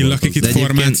meg a Kill, akik itt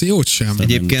formációt sem.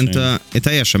 Egyébként én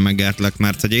teljesen megértlek,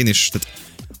 mert hogy én is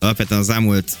alapvetően az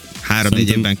elmúlt 3-4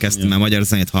 évben kezdtem el magyar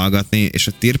zenét hallgatni, és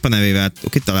a Tirpa nevével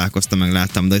találkoztam, meg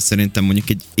láttam, de szerintem mondjuk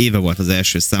egy éve volt az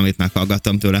első szám, amit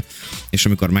meghallgattam tőle, és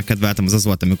amikor megkedveltem, az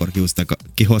volt, amikor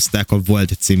kihozták a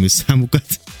Volt című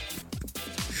számukat,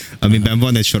 amiben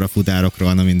van egy sor a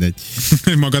futárokról, na mindegy.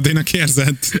 Magadénak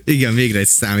érzed? Igen, végre egy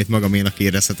számít magaménak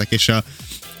érezhetek, és a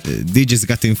DJ's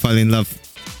Got in Fall in Love.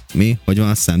 Mi? Hogy van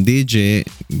azt hiszem? DJ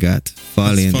Got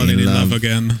Fall in Love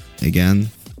Again.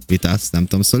 Igen, vitász, nem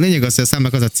tudom. Szóval lényeg az, hogy a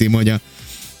számnak az a cím, hogy a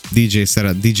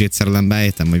DJ-t szerelembe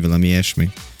ejtem, vagy valami ilyesmi.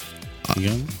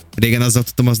 Igen. Régen azzal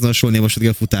tudtam azonosulni, most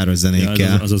a futáros zenékkel.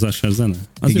 Ja, az az Asher zene?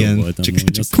 Az igen, jó volt.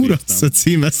 csak kurasz a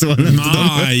címe, szóval nem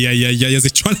tudom. Ez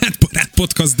egy családbarát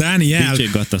podcast, Dániel. DJ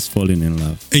Got Us Falling in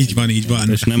Love. Így van.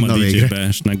 És nem a DJ-be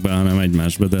esnek be, hanem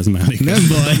egymásbe, de ez mellék. Nem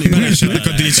baj. Nem esetnek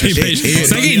a DJ-be is.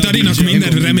 Szegény Daninak minden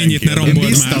reményét ne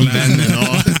rombold már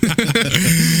le.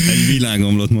 Egy világ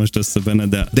omlott most össze benne,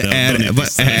 de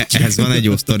ehhez van egy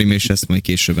jó sztorim, és ezt majd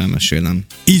később elmesélem.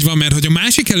 Így van, mert hogy a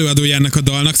másik előadója ennek a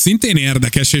dalnak szintén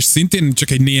érdekes, és szintén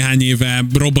csak egy néhány éve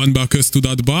robbant be a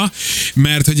köztudatba,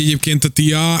 mert hogy egyébként a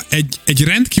Tia egy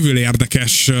rendkívül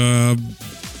érdekes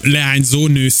leányzó,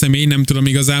 nőszemély, nem tudom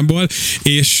igazából,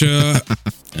 és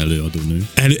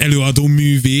előadó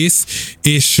művész,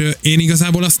 és én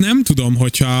igazából azt nem tudom,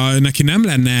 hogyha neki nem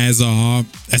lenne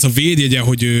ez a védjegye,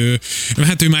 hogy ő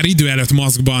már idő előtt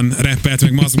maszkban rappelt,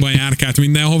 meg maszkban járkált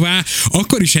mindenhová,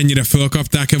 akkor is ennyire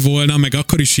fölkapták-e volna, meg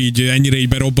akkor is így ennyire így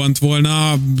berobbant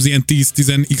volna az ilyen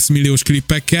 10-10x milliós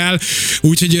klippekkel.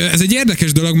 Úgyhogy ez egy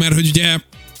érdekes dolog, mert hogy ugye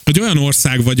egy olyan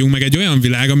ország vagyunk, meg egy olyan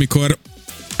világ, amikor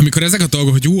ezek a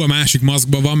dolgok, hogy a másik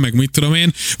maszkban van, meg mit tudom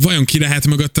én, vajon ki lehet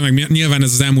mögötte, meg nyilván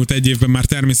ez az elmúlt egy évben már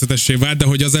természetessé vált, de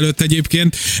hogy azelőtt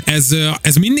egyébként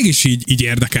ez mindig is így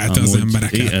érdekelte az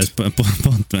embereket. Ezt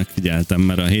pont megfigyeltem,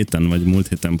 mert a héten vagy múlt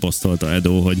héten posztolta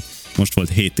Edo, hogy most volt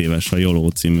 7 éves a YOLO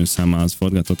című számához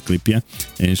forgatott klipje,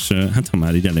 és hát ha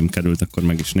már így elém került, akkor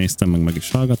meg is néztem, meg is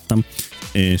hallgattam,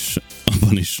 és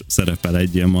abban is szerepel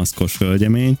egy ilyen maszkos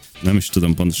hölgyemény, nem is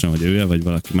tudom pontosan, hogy ő vagy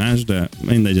valaki más, de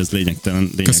mindegy, az lényegtelen,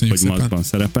 hogy maszkban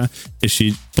szerepel, és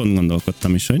így pont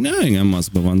gondolkodtam is, hogy igen,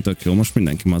 maszkban van, tök jó, most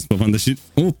mindenki maszkban van, de és így,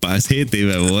 ez 7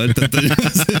 éve volt,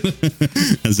 tehát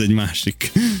ez egy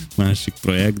másik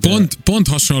projekt. De... Pont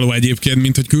hasonló egyébként,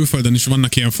 mint hogy külföldön is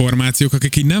vannak ilyen formációk,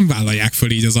 akik így nem vállalják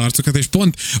föl így az arcokat, és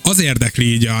pont az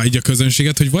érdekli így a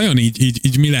közönséget, hogy vajon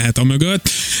így mi lehet a mögött.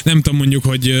 Nem tudom, mondjuk,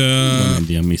 hogy... Van egy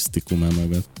ilyen misztikum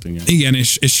mögött. Igen,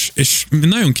 és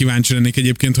nagyon kíváncsi lennék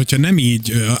egyébként, hogyha nem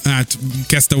így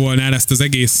kezdte volna el ezt az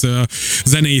egész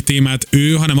zenei témát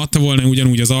ő, hanem adta volna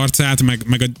ugyanúgy az arcát,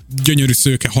 meg a gyönyörű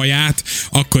szőke haját,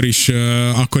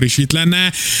 akkor is itt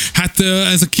lenne. Hát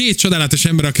ez a két csodálatos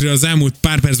ember, akiről az elmúlt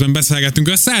pár percben beszélgettünk,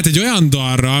 összeállt egy olyan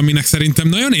dalra, aminek szerintem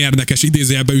nagyon érdekes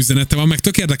idézőjelben üzenete van, meg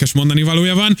tök érdekes mondani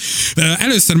valója van.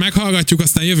 Először meghallgatjuk,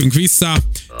 aztán jövünk vissza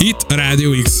itt a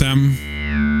Rádió X-en.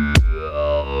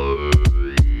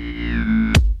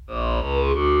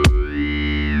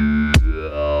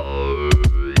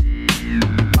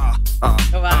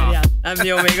 Várjál, nem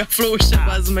jó még a flow sem,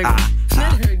 az meg.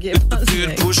 Ne rögjél, az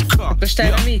meg. Most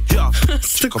erre mi?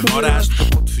 Csak a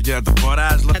varázslatot, figyeld a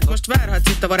varázslatot. Hát most várhatsz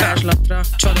itt a varázslatra.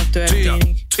 Csoda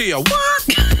történik. Tia, what?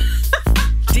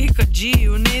 Tika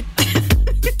G-Unit.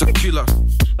 Itt a killer.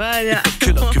 Várjál.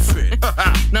 Itt a killer kifény.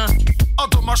 Na.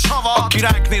 Adom a savat. Aki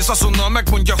ránk néz, azonnal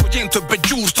megmondja, hogy én többet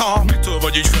gyúrtam. Mitől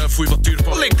vagy így felfújva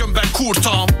tirpa? Légkömben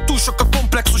kurtam. Túl sok a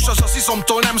komplexus, az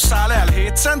izomtól nem száll el.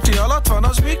 7 centi alatt van,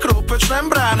 az mikrópöcs, nem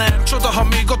bráner. Csoda, ha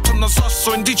még otthon az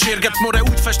asszony dicsérget. More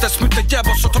úgy festesz, mint egy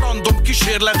elbaszott random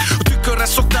kísérlet. A tükörre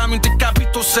szoktál, mint egy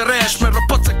kábítószeres. Mert a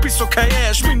pacek piszok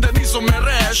helyes, minden izom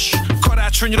eres.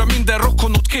 Karácsonyra minden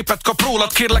rokonod képet kap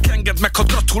rólad. Kérlek, engedd meg, ha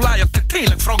gratuláljak, te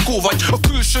tényleg frankó vagy. A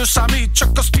külső számít,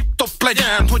 csak az tip-top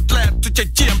legyen. Hogy lehet, hogy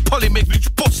egy ilyen pali még nincs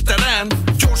poszteren.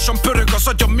 Gyorsan pörög az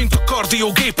agyam, mint a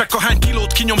kardiógépek. Ahány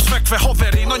kilót kinyomsz fekve,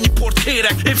 haver, én annyi port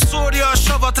kérek. Épp szórja a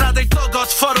savat rád egy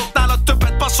dagadt farok. Nálad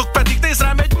többet baszok, pedig nézd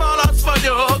rám, egy malac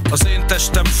vagyok. Az én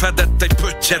testem fedett egy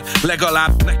pöttyer.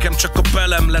 Legalább nekem csak a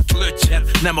belem lett löttyer,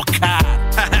 nem a kár.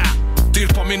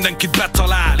 Tirpa mindenkit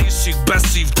betalál, iszik,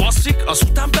 beszív, baszik,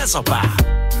 azután bezabál.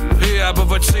 Hiába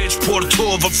vagy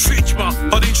szétsportolva, figyma.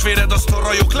 Ha nincs véred, azt a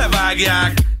rajok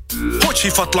levágják. Hogy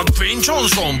hívhatlak, Dwayne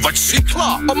Johnson vagy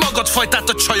szikla? A magad fajtát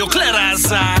a csajok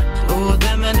lerázzák. Ó,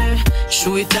 de menő,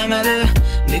 súlytemelő.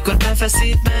 Mikor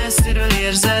befeszít, messziről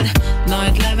érzed.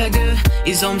 Nagy levegő,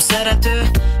 izom szerető.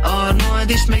 Arnold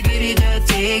is megirigyel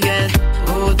téged.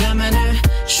 Ó, de menő,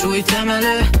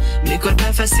 súlytemelő. Mikor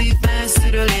befeszít,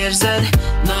 messziről érzed.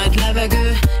 Nagy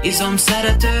levegő, izom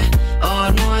szerető.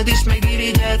 Arnold is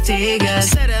megirigyel téged.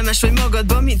 Szerelmes vagy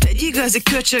magadban, mint egy igazi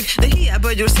köcsög. De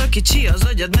hiába gyúrsz a kicsi, az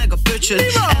agyad meg a pöcsöd.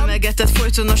 Emelgeted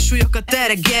folyton a súlyokat,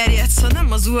 erre gerjedsz. Ha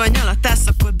nem az uhany alatt állsz,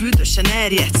 akkor büdösen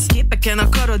erjedsz. Képeken a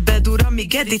karod bedúr,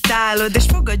 amíg editálod. És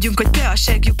fogadjunk, hogy te a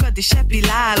segjukat is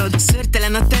epilálod.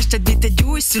 Szőrtelen a tested, mint egy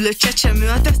újszülött csecsemő.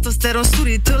 A tesztoszteron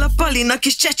szurítól a palinak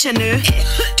is csecsenő.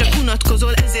 Csak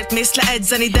unatkozol, ezért mész le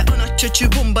edzeni. De a nagy csöcsű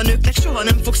bombanőknek soha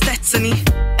nem fogsz tetszeni.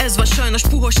 Ez van sajnos,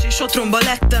 puhos és otromba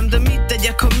lettem. De mit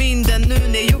tegyek, ha minden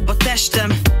nőnél jobb a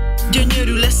testem?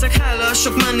 Gyönyörű leszek, hála a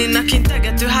sok maninak.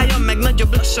 Integető hájam meg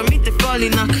nagyobb lassan, mint egy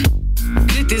palinak.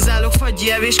 Kritizálok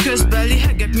fagyi evés közben,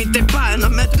 lihegek, mint egy pálna,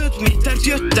 mert 5 métert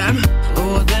jöttem.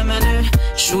 Ó, de menő,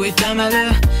 súlyt emelő,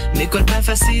 mikor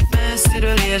befeszít,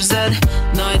 messziről érzed.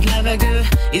 Nagy levegő,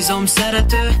 izom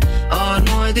szerető,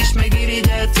 Arnold is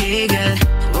megirigyel téged.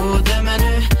 Ó, de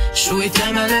menő, súlyt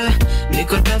emelő,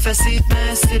 mikor befeszít,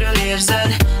 messziről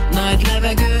érzed. Nagy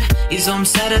levegő, izom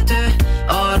szerető,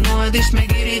 Arnold is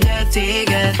megirigyel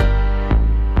téged.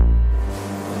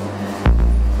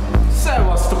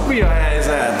 Szevasztok, mi a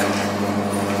helyzet?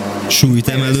 Súlyt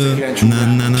emelő,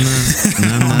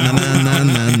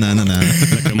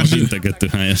 Nekem az integető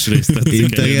hájas részt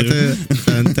tetszik egyedül.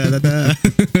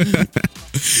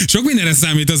 Sok mindenre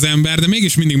számít az ember, de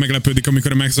mégis mindig meglepődik,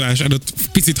 amikor a megszólás adott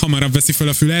picit hamarabb veszi fel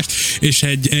a fülest, és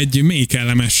egy mély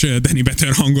kellemes Danny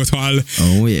Better hangot hall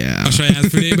a saját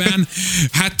fülében.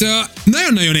 Hát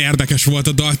nagyon-nagyon érdekes volt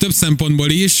a dal több szempontból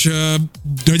is,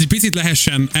 hogy egy picit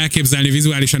lehessen elképzelni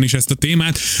vizuálisan is ezt a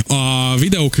témát. A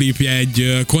videoklipje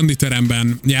egy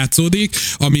konditeremben játszódik,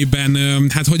 amiben,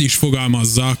 hát hogy is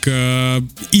fogalmazzak,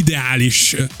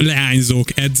 ideális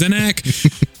leányzók edzenek,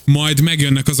 majd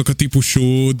megjönnek azok a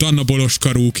típusú Danna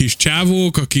Boloskarú kis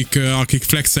csávók, akik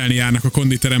flexelni járnak a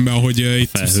konditerembe, ahogy itt...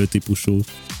 Felhő típusú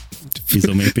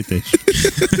izomépítés.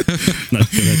 Nagy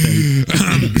követelő.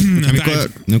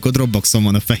 Amikor Dropboxon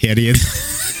van a fehérjén.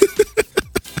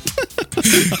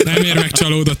 Nem ér meg,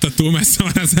 csalódott, túl messze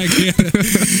van az egér.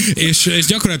 És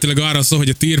gyakorlatilag arra szól, hogy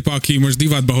a tirpa, aki most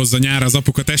divatba hozza nyára az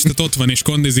apuka testet, ott van és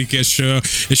kondizik, és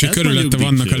hogy körülötte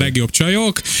vannak a legjobb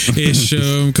csajok, és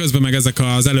közben meg ezek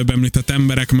az előbb említett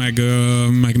emberek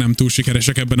meg nem túl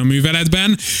sikeresek ebben a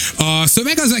műveletben. A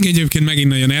szöveg az egyébként megint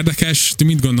nagyon érdekes. Ti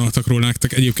mit gondoltak róla,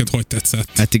 nektek egyébként hogy tetszett?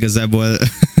 Hát igazából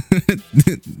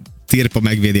tirpa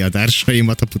megvédi a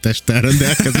társaimat, apu testtel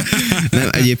rendelkezik. Nem,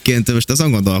 egyébként most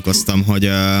azon gondolkoztam, hogy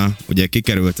ugye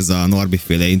kikerült ez a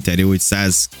Norbi-féle interjú, úgy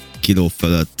 100 kiló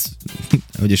fölött,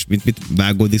 hogy mit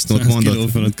vágódisznót mondott? 100 kiló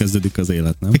fölött kezdődik az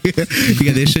élet, nem?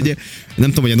 Igen, és ugye, nem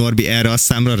tudom, hogy a Norbi erre a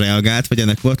számra reagált, vagy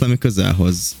ennek volt valami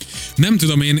közelhoz? Nem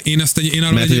tudom, én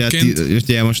arra mert egyébként...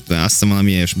 ugye most azt hiszem,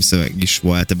 valami ilyesmi szöveg is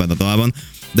volt ebben a dalban.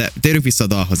 De térjünk vissza a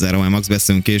dalhoz, erre majd Max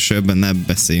beszélünk később, ne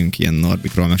beszéljünk ilyen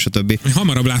Norbikról, meg stb.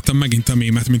 Hamarabb láttam megint a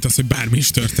mémet, mint az, hogy bármi is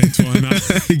történt volna.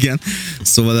 Igen.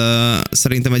 Szóval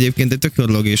szerintem egyébként egy tök jó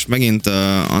dolog, és megint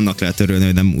annak lehet örülni,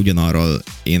 hogy nem ugyanarról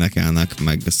énekelnek,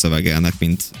 meg szövegelnek,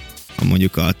 mint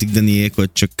mondjuk a Tigdaniék, hogy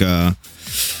csak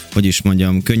hogy is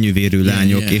mondjam, könnyűvérű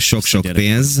lányok és sok-sok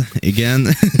pénz,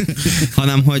 igen,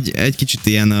 hanem hogy egy kicsit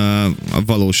ilyen a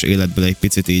valós életből egy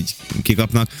picit így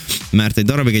kikapnak, mert egy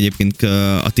darabig egyébként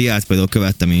a Tiát például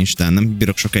követtem Instán, nem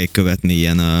bírok sokáig követni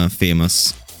ilyen famous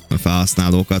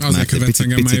felhasználókat, azért mert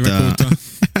egy picit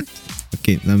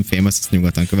Oké, nem famous, azt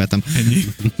nyugodtan követem. Ennyi.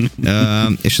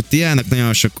 És a Tiának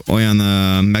nagyon sok olyan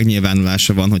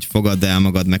megnyilvánulása van, hogy fogadd el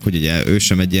magad meg, hogy ugye ő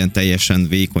sem egy ilyen teljesen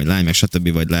vékony lány, meg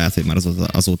stb. Vagy lehet, hogy már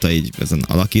azóta így ezen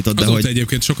alakított. Azóta hogy,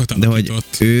 egyébként sokat alakított. De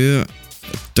hogy ő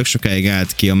tök sokáig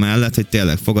állt ki a mellett, hogy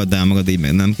tényleg fogadd el magad, így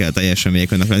meg nem kell teljesen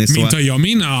vékonynak lenni. Mint szóval... a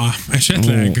Jamina?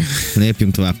 Esetleg?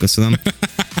 Lépjünk tovább, köszönöm.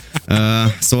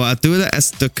 Szóval tőle ez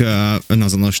tök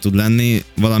önazonos tud lenni,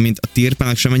 valamint a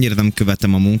Tirpának sem ennyire nem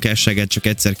követem a munkásságát, csak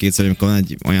egyszer-kétszer, amikor van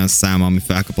egy olyan szám, ami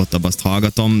felkapottabb, azt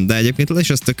hallgatom, de egyébként is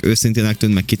ez tök őszintének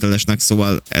tűnt, meg hitelesnek,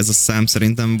 szóval ez a szám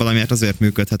szerintem valamiért azért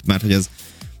működhet, mert hogy ez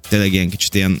tényleg ilyen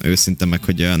kicsit ilyen őszinte, meg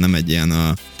hogy nem egy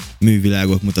ilyen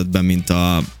művilágot mutat be, mint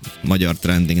a magyar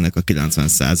trendingnek a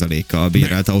 90%-a a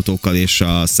bérelt autókkal és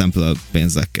a sample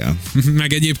pénzekkel.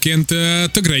 Meg egyébként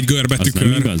tökre egy görbetükör. Az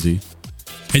nem igazi.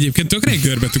 Egyébként tökre egy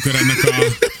görbetükör ennek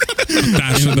a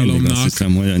társadalomnak. Azt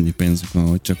hiszem, hogy annyi pénzük van,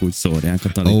 hogy csak úgy szórják a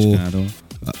talicskáról.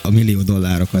 A $1 millió.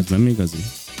 Nem igazi?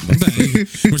 De,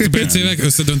 most a Bencévek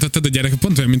összedöntötted a gyerek,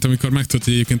 pont olyan, mint amikor megtudod,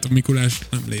 hogy egyébként a Mikulás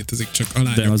nem létezik, csak a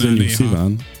lányoknál néha. De az nyuszi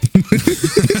van.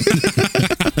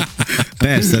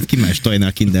 Persze, hát ki más tojna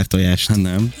a kinder tojást. Hát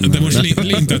nem. De most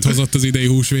lintet hozott az idei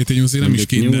húsvéti nyuszi, nem is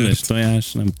kinder. Nyúl és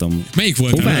tojás, nem tudom. Melyik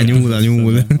volt? Hová nyúl a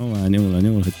nyúl? Hová nyúl a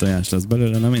nyúl, hogy tojás lesz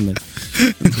belőle, nem mindegy.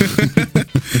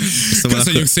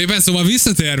 Köszönjük szépen, szóval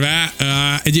visszatérve,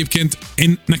 egyébként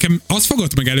nekem az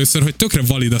fogott meg először, hogy tökre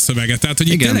valid a szövege, tehát hogy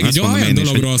igen, tényleg egy olyan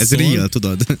dologról ez szól. Ez real,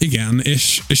 tudod? Igen,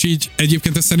 és így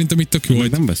egyébként ez szerintem itt tök jó,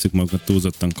 hogy... Nem veszük magunkat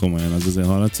túlzottan komolyan, az azért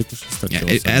hallatszik,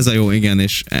 és ez a jó, igen,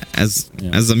 és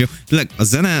ez a jó. A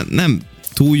zene nem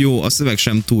túl jó, a szöveg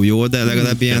sem túl jó, de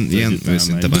legalább ilyen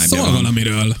őszinte vibe. Szól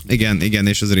valamiről. Igen,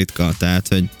 és ez ritka, tehát,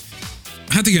 hogy...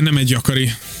 Hát igen, nem egy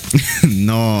gyakori.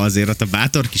 No, azért ott a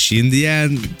bátor kis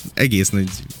indián egész nagy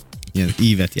ilyen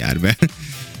ívet jár be.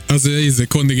 Az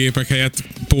kondigépek helyett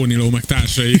Póniló meg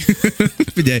társai.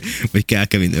 Figyelj, vagy kell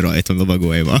kevinni rajta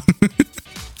lovagolva.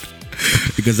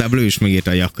 Igazából ő is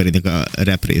megírta a Jakkarinak a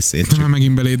rap részét. Már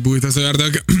megint beléd bújt az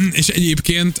ördög. És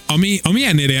egyébként, ami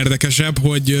ennél érdekesebb,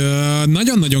 hogy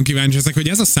nagyon-nagyon kíváncsi ezek, hogy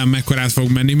ez a szám mekkorát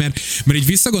fog menni, mert így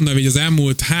visszagondolva, hogy az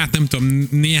elmúlt, nem tudom,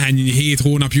 néhány hét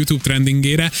hónap YouTube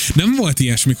trendingére nem volt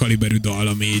ilyesmi kaliberű dal,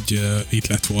 ami így itt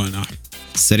lett volna.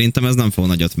 Szerintem ez nem fog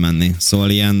nagyot menni.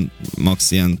 Szóval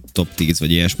max ilyen top 10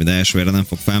 vagy ilyesmi, de elsőre nem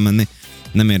fog felmenni.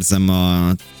 Nem érzem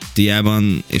a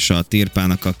Tiában és a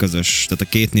Tirpának a közös, tehát a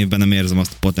két névben nem érzem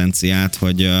azt a potenciát,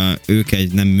 hogy ők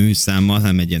egy nem műszámmal,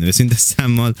 hanem egy ilyen őszinte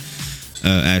számmal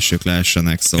elsők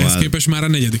lehessenek, szóval... Ehhez képest már a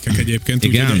negyedikek egyébként.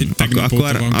 Igen,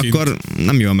 akkor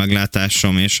nem jó a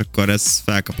meglátásom, és akkor ez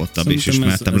felkapottabb és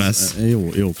ismertebb lesz.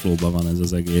 Jó flowban van ez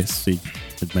az egész, így,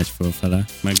 hogy megy fölfele.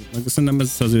 Meg szerintem ez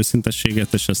az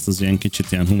őszintességet, és ezt az ilyen kicsit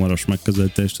ilyen humoros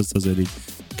megközelítést, ezt azért így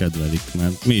kedvelik,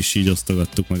 mert mi is így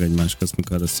osztogattuk meg egymás közt,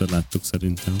 mikor először láttuk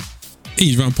szerintem.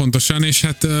 Így van, pontosan, és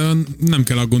hát nem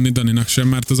kell aggódni Daninak sem,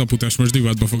 mert az aputás most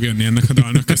divatba fog jönni ennek a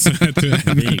dalnak köszönhetően.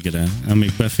 Végre.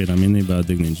 Amíg befér a minibe,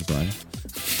 addig nincs baj.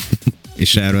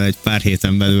 És erről egy pár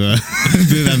héten belül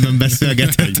bővenben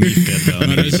beszélgethetünk.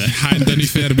 Hány Dani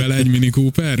fér bele egy Mini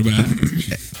Cooperbe?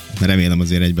 Remélem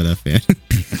azért egy belefér.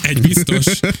 Egy biztos.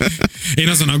 Én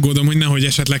azon aggódom, hogy nehogy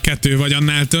esetleg 2 vagy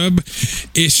annál több,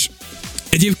 és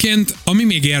egyébként, ami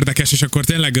még érdekes, és akkor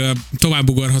tényleg tovább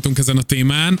ugorhatunk ezen a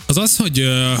témán, az az, hogy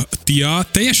Tia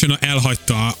teljesen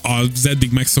elhagyta az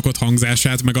eddig megszokott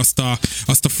hangzását, meg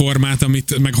azt a formát,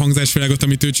 meg hangzásvilágot,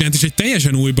 amit ő csinált, és egy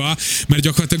teljesen újba, mert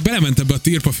gyakorlatilag belement ebbe a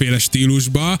Tirpa-féle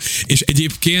stílusba, és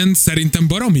egyébként szerintem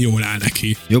baromi jól áll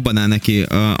neki. Jobban áll neki,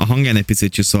 a hangján egy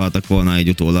picit csiszoltak volna egy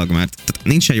utólag, mert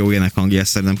nincsen jó ének hangja,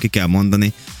 szerintem ki kell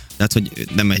mondani, tehát hogy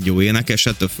nem egy jó énekes,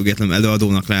 ettől függetlenül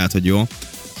előadónak lehet, hogy jó,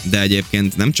 de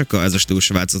egyébként nem csak ez a stílus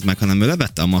változott meg, hanem ő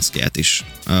levette a maszkját is,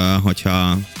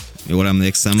 hogyha jól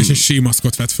emlékszem. És egy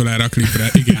símaszkot vett fel erre a klipre,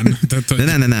 igen. Tehát, hogy...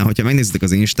 De ne, hogyha megnézitek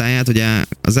az Instáját, ugye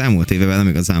az elmúlt években nem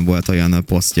igazán volt olyan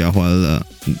posztja, ahol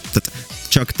tehát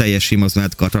csak teljes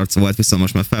símaszkot katarc volt, viszont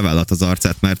most már felvállalt az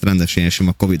arcát, mert rendesen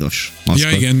sima covidos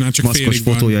maszkos, igen, már csak maszkos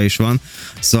fotója van. Is van.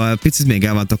 Szóval picit még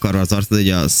el van takarva az arcát, így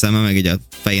a szeme, meg így a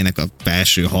fejének a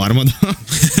belső harmada.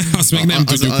 Azt még nem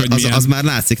tudjuk, hogy milyen. Az már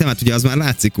látszik, nem? Hát ugye az már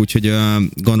látszik, úgyhogy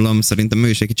gondolom szerintem ő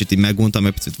is egy kicsit így megunta,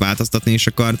 meg picit változtatni is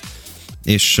akart,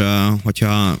 és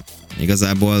hogyha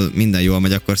igazából minden jól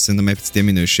megy, akkor szerintem egy picit ilyen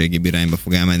minőségi irányba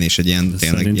fog elmenni, és egy ilyen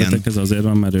tényleg szerintetek ilyen... ez azért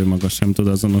van, mert ő maga sem tud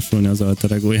azonosulni az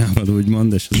alter egójával,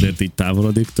 úgymond, és azért így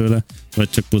távolodik tőle, vagy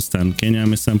csak pusztán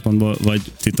kényelmi szempontból, vagy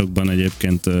titokban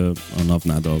egyébként a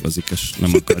NAV-nál dolgozik, és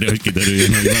nem akarja, hogy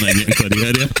kiderüljön, hogy van egy ilyen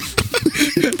karrierje.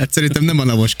 Hát szerintem nem a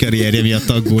NAV-os karrierje miatt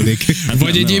aggódik. Hát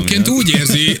vagy nem, egyébként úgy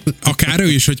érzi, akár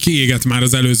ő is, hogy kiégett már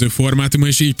az előző formátum,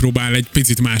 és így próbál egy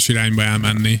picit más irányba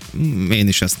elmenni. Én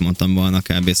is ezt mondtam volna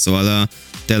kb. Szóval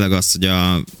tényleg az, hogy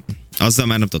azzal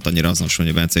már nem tudott annyira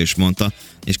azonosulni, hogy Bence is mondta,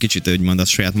 és kicsit úgymond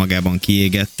azt saját magában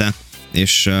kiégette,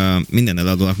 és minden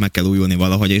eladónak meg kell újulni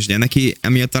valahogy, és de neki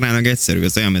emiatt aránylag egyszerű,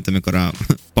 ez olyan, mint amikor a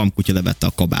pamkutya levette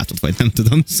a kabátot, vagy nem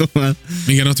tudom, szóval...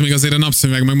 Igen, ott még azért a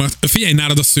napszemüveg megmaradt. Figyelj,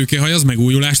 nálad a szőkehaj, az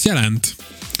megújulást jelent?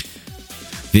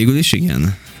 Végül is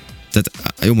igen. Tehát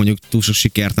jó, mondjuk túl sok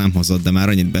sikert nem hozott, de már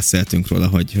annyit beszéltünk róla,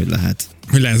 hogy lehet.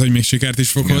 Hogy lehet, hogy még sikert is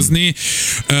fog hozni.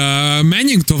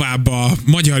 Menjünk tovább a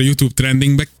magyar YouTube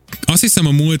trendingbe. Azt hiszem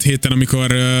a múlt héten,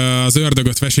 amikor az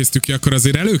ördögöt veséztük ki, akkor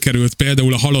azért előkerült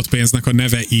például a halott pénznek a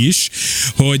neve is,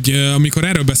 hogy amikor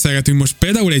erről beszélgetünk, most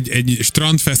például egy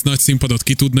Strandfest nagy színpadot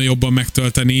ki tudna jobban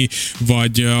megtölteni,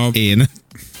 vagy... Én.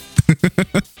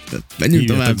 Menjünk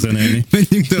tovább.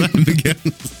 Menjünk tovább, igen.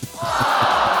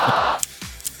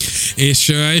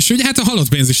 És ugye hát a halott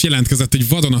pénz is jelentkezett egy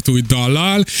vadonatúj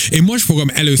dallal. Én most fogom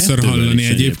először hallani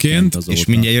egyébként. És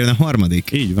mindjárt jön a harmadik.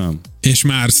 Így van. És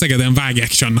már Szegeden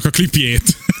vágják is annak a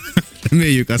klipjét.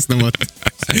 Reméljük azt nem ott.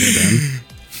 Szegeden.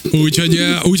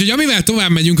 Úgyhogy amivel tovább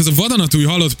megyünk, az a vadonatúj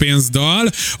halott pénz dal,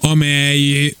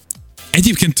 amely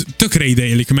egyébként tökre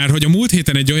ideillik, mert hogy a múlt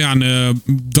héten egy olyan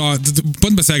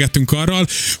pont beszélgettünk arról,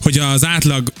 hogy az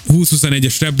átlag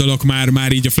 20-21-es rap dalok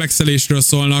már így a flexelésről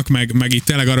szólnak, meg így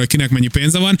tényleg arról, hogy kinek mennyi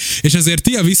pénze van, és ezért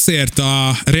Tia visszaért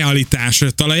a realitás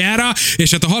talajára,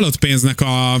 és hát a halott pénznek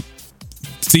a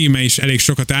címe is elég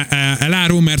sokat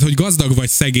elárul, mert hogy gazdag vagy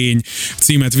szegény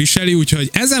címet viseli, úgyhogy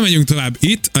ezzel megyünk tovább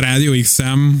itt a Rádió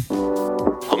X-en.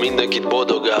 Ha mindenkit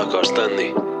boldoggá akarsz tenni,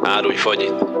 árulj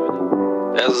fagyit.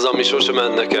 Ez az, ami sosem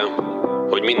ment nekem,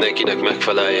 hogy mindenkinek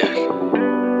megfeleljek.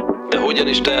 De hogyan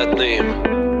is tehetném,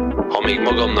 ha még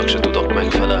magamnak se tudok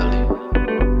megfelelni?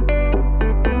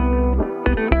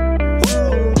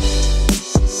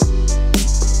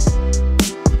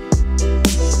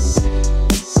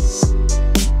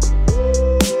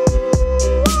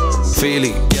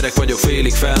 Félig gyerek vagyok,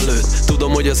 félig felnőtt.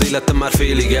 Tudom, hogy az életem már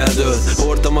félig eldőlt.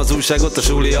 Hordtam az újságot a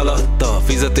suli alatt, a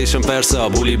fizetésem persze a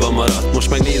buliba maradt. Most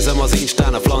megnézem az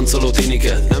Instán a flancoló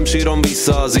tiniket. Nem sírom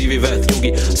vissza az ívivet,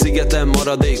 nyugi. Szigeten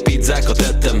maradék pizzákat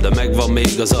ettem, de megvan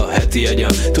még az a heti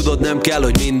jegyem. Tudod, nem kell,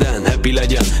 hogy minden happy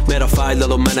legyen, mert a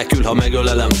fájdalom menekül, ha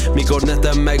megölelem. Mikor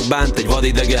netem megbánt egy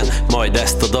vadidegen, majd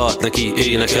ezt a dalt neki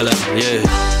énekelem, yeah.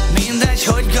 Mindegy,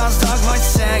 hogy gazdag vagy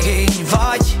szegény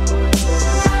vagy,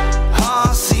 ha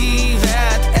a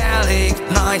szíved elég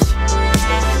nagy,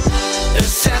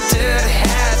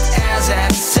 összetörhet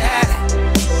ezerszer,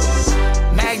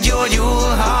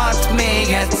 meggyógyulhat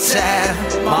még egyszer,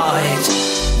 majd.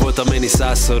 Voltam én is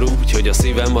 100-szor úgy, hogy a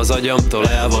szívem az agyamtól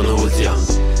elvonultja.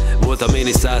 Voltam én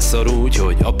is 100-szor úgy,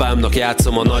 hogy apámnak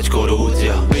játszom a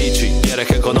nagykorútja. Bécsi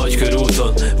gyerekek a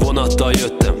nagykörúton, vonattal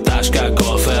jöttem,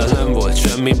 táskákkal fel. Nem volt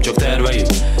semmim, csak terveim,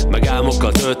 meg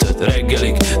álmokkal töltött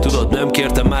reggelig. Tudod, nem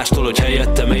kértem mástól, hogy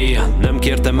helyettem éljen, nem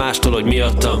kértem mástól, hogy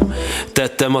miattam.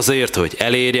 Tettem azért, hogy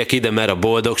elérjek ide, mert a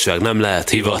boldogság nem lehet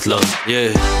hivatlan,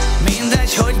 yeah.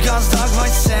 Mindegy, hogy gazdag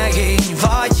vagy szegény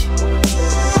vagy,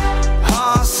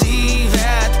 ha a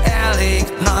szíved elég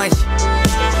nagy,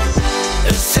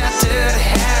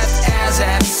 összetörhet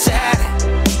ezerszer,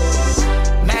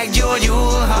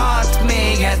 meggyógyulhat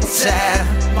még egyszer,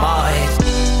 majd.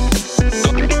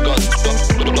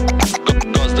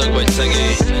 Gazdag vagy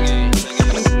szegény,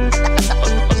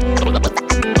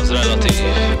 az relatív.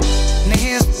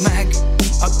 Nézd meg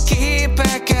a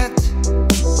képeket,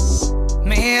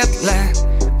 mérd le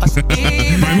az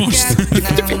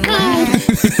éveket, nem.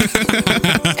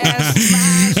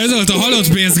 Ez volt a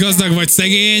halott pénz, gazdag vagy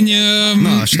szegény.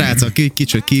 Na, srácok,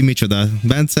 ki micsoda?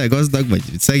 Bence, gazdag vagy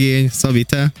szegény? Szabi,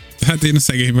 te? Hát én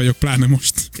szegény vagyok, pláne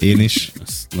most. Én is.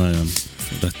 Ez nagyon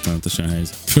rettenetesen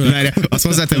helyzet. Várj, azt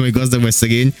hozzáteszem, hogy gazdag vagy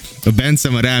szegény. A Bence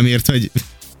ma rám írt, hogy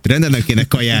rendelnek kéne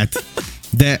kaját,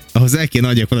 de ahhoz el kéne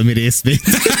adjak valami részvényt.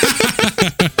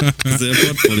 Ezért a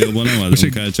portfólióban nem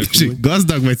adunk el, csak úgy.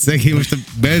 Gazdag vagy szegény, most a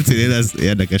Bencénél ez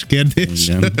érdekes kérdés.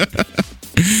 Igen.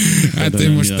 Hát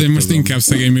én most inkább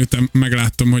szegény, miután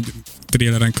megláttam, hogy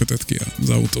tréleren kötött ki az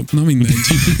autó. Na mindegy.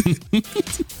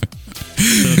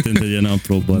 Történt egy ilyen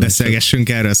apró baleset. Beszélgessünk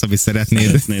erről, Szabi,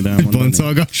 szeretnéd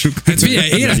boncolgassuk. Hát figyelj,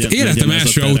 életem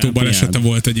első autóbalesete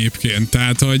volt egyébként,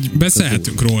 tehát hogy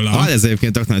beszélhetünk róla. Ez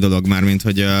egyébként tök nagy dolog már, mint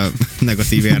hogy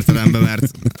negatív értelemben,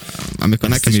 mert amikor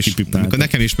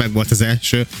nekem is megvolt az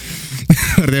első,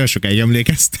 nagyon sokáig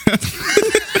emlékeztem.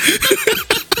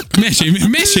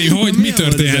 Mesélj, hogy mi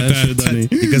történhetett? Hát,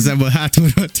 igazából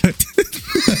hátulról tört.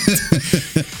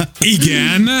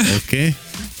 Igen.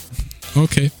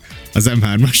 Oké. Az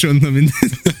M3-ason, minden.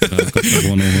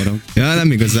 Ja,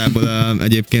 nem igazából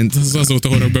egyébként. Az azóta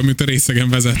horog be, mint a részegen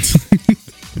vezet.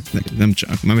 Nem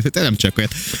csak, mert nem csak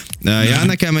olyat. Ja,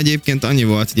 nekem egyébként annyi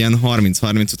volt, hogy ilyen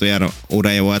 30-35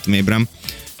 órája voltam ébren,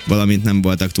 valamint nem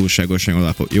voltak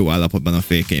túlságosan jó állapotban a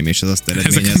fékeim, és ez azt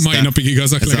eredményezte. Ezek mai napig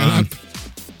igazak legalább.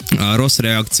 A rossz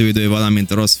reakcióidő,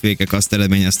 valamint a rossz fékek azt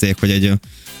eredményezték, hogy egy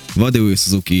vadúj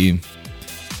Suzuki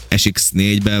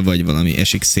SX4-be, vagy valami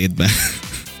SX7-be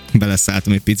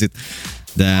beleszálltam egy picit,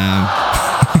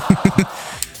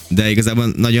 de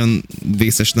igazából nagyon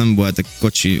vészes nem volt a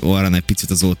kocsi orrán, egy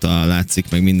picit azóta látszik,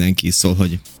 meg mindenki szól,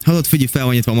 hogy hallod, figyelj, fel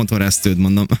van nyitva a motorresztőd,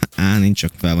 mondom, nincs,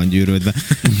 csak fel van gyűrődve.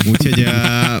 Úgyhogy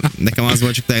nekem az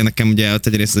volt, csak nekem ugye ott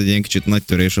egyrészt egy ilyen kicsit nagy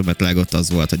törés, betlágott az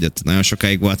volt, hogy ott nagyon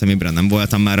sokáig voltam ébren, nem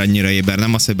voltam már annyira éber,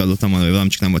 nem az, hogy belultam volna, vagy valami,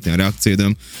 csak nem volt ilyen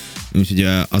reakcióidőm. Úgyhogy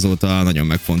azóta nagyon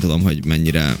megfontolom, hogy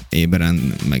mennyire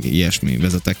éberen, meg ilyesmi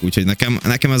vezetek. Úgyhogy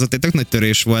nekem ez ott egy tök nagy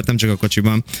törés volt, nem csak a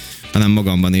kocsiban, hanem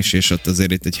magamban is, és ott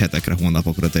azért itt egy hetekre,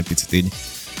 hónapokra egy picit így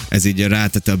ez így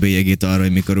rátette a bélyegét arra,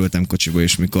 hogy mikor ültem kocsiba,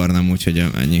 és mikor nem, úgyhogy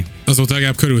ennyi. Azóta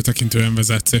legalább körültekintően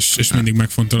vezetsz, és mindig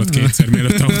megfontolod kétszer,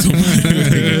 mielőtt autóban.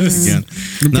 Igen.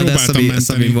 Na de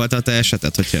Szabi volt a te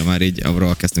eseted, hogyha már így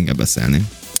arról kezdtünk el beszélni.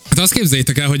 Hát azt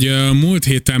képzeljétek el, hogy múlt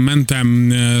héten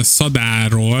mentem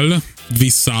Szadáról,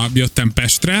 jöttem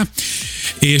Pestre,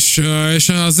 és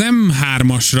az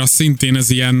M3-asra szintén ez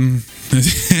ilyen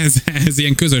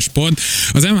közös pont,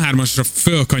 az M3-asra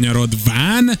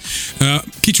fölkanyarodván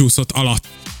kicsúszott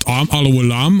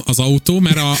alólam az autó,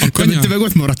 mert a kanyar... Te meg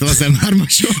ott maradtál az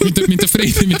M3-ason. Mint a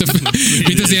Freddy, mint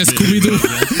az ilyen Scooby-Doo.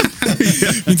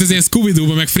 Mint az ilyen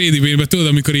Scooby-Doo-ban, meg Freddy-ben, tudod,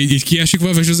 amikor így kiesik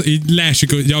valami, és az így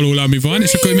leesik hogy alóla, ami van,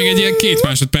 és akkor még egy ilyen 2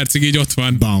 másodpercig így ott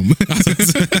van. Bam.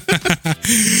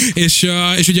 És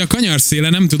ugye a kanyarszéle,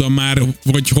 nem tudom már,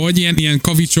 hogy ilyen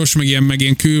kavicsos, meg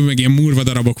ilyen kő, meg ilyen murva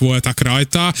darabok voltak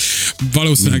rajta.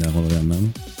 Valószínűleg... Mindenhol olyan,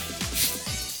 nem?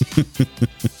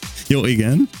 Jó,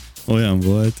 igen. olyan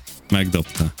volt,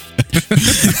 megdobta.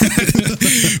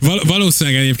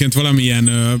 Valószínűleg egyébként valamilyen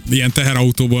ilyen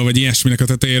teherautóból, vagy ilyesminek a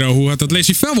tetejére hullhatott le, és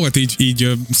így fel volt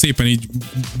így szépen így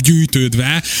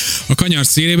gyűjtődve a kanyar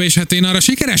szélébe, és hát én arra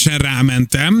sikeresen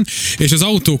rámentem, és az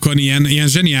autókon ilyen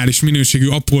zseniális minőségű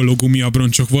Apollo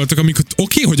gumiabroncsok voltak, amik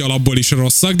oké, hogy alapból is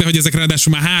rosszak, de hogy ezek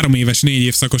ráadásul már 3 éves, 4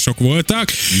 évszakosok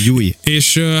voltak. Júj.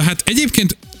 És hát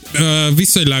egyébként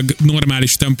viszonylag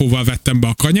normális tempóval vettem be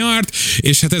a kanyart,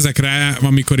 és hát ezekre,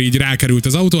 amikor így rákerült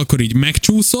az autó, akkor így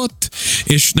megcsúszott,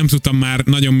 és nem tudtam már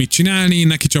nagyon mit csinálni,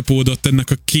 neki csapódott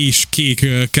ennek a kék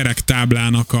kerek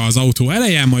táblának az autó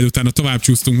eleje, majd utána tovább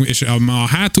csúsztunk, és a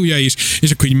hátulja is,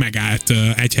 és akkor így megállt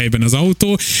egy helyben az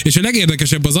autó, és a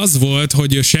legérdekesebb az volt,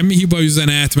 hogy semmi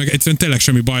hibaüzenet, meg egyszerűen tényleg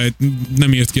semmi baj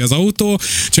nem írt ki az autó,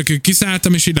 csak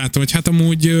kiszálltam, és így láttam, hogy hát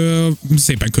amúgy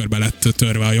szépen körbe lett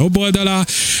törve a jobb oldala,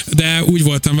 de úgy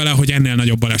voltam vele, hogy ennél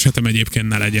nagyobb balesetem egyébként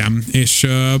ne legyen. És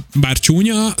bár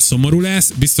csúnya, szomorú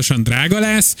lesz, biztosan drága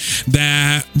lesz,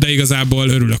 de igazából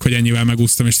örülök, hogy ennyivel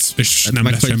megúsztam, és nem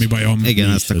lesz semmi bajom.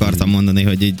 Igen, ezt akartam mondani,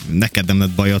 hogy így neked nem lett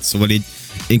bajod, szóval így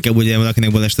inkább úgy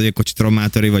valakinek baleset, hogy egy kocsi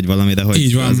traumátori vagy valami, de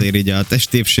hogy azért így a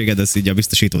testépséged, ezt így a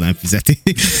biztosító nem fizeti.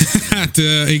 Hát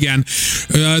igen,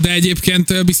 de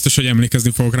egyébként biztos, hogy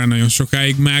emlékezni fogok rá nagyon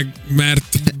sokáig,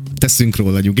 mert... Teszünk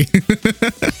róla, Gyugi.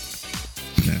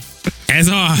 Ez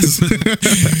az!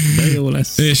 De jó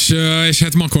lesz. És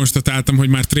hát ma konstatáltam, hogy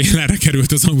már trélerre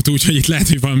került az autó, úgyhogy itt lehet,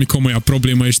 hogy valami komolyabb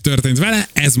probléma is történt vele.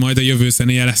 Ez majd a jövő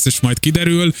zenéje lesz, és majd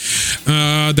kiderül.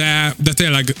 De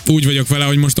tényleg úgy vagyok vele,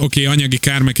 hogy most anyagi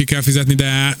kár meg ki kell fizetni,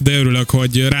 de örülök,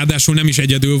 hogy ráadásul nem is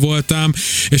egyedül voltam,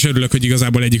 és örülök, hogy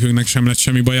igazából egyikünknek sem lett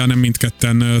semmi baja, nem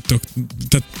mindketten,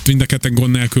 tehát mind a ketten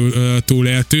gond nélkül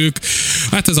túléltük.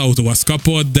 Hát az autó az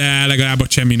kapott, de legalább a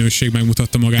cseh minőség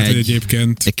megmutatta magát, hogy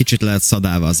egyébként. Egy kicsit lehet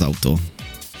szadálva az autó.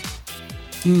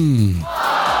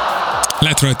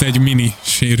 Lett rajta egy mini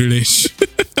sérülés.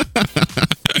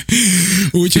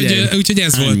 Úgyhogy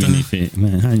ez volt.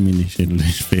 Hány mini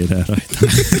sérülés fér el rajta?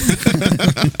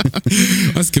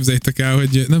 Azt képzeljétek el,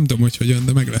 hogy nem tudom, hogy hogyan,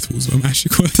 de meg lett húzva a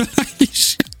másik oldalán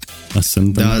is. Azt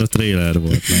szerintem a trailer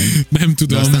volt, nem? Nem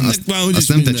tudom. Azt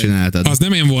nem te csináltad. Az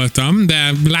nem én voltam,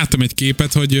 de láttam egy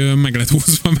képet, hogy meg lett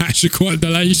húzva a másik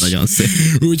oldala is. Nagyon szép.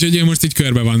 Úgyhogy most így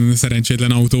körbe van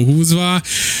szerencsétlen autó húzva.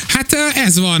 Hát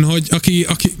ez van, hogy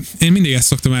aki én mindig ezt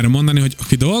szoktam erre mondani, hogy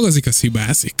aki dolgozik, az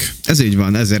hibázik. Ez így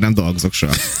van, ezért nem dolgozok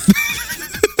soha.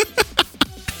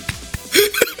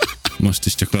 Most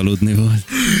is csak aludni volt.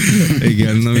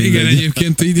 Igen, igen,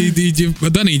 egyébként így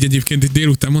Dani így egyébként így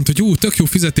délután mondta, hogy tök jó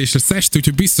fizetés lesz este,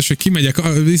 úgyhogy biztos, hogy kimegyek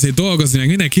dolgozni, meg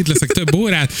mindenki itt leszek több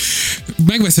órát.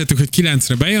 Megbeszéltük, hogy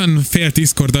 9-re bejön,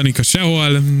 9:30 Danika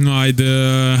sehol, majd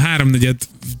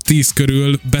 3:45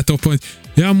 körül betop, hogy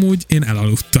ja, amúgy én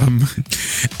elaludtam.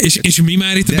 És mi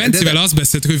már itt a Bencivel azt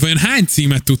beszéltük, hogy vajon hány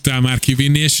címet tudtál már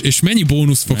kivinni, és mennyi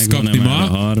bónusz fogsz kapni ma?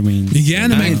 30.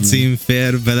 Igen, hány cím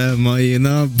fér bele mai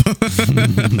napba?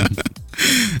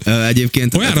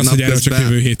 Egyébként olyan rossz, hogy erről csak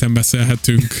jövő héten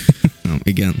beszélhetünk.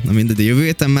 Igen, na mindegy, de jövő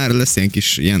héten már lesz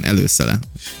ilyen előszele.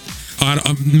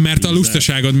 Mert a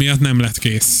lustaságod miatt nem lett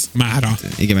kész mára.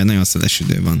 Igen, mert nagyon szeles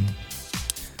idő van.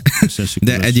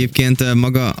 De egyébként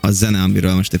maga a zene,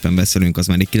 amiről most éppen beszélünk, az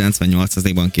már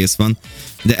 98%-ban kész van.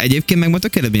 De egyébként meg ma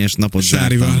tök eredményes napot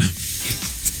Sárival.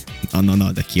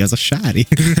 Na, de ki az a Sári?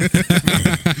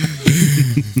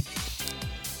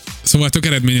 Szóval tök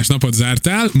eredményes napot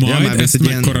zártál, majd ezt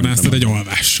megkoronáztad egy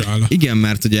alvással. Igen,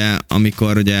 mert ugye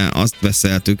amikor ugye azt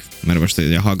beszéltük, mert most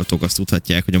ugye a hallgatók azt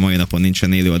tudhatják, hogy a mai napon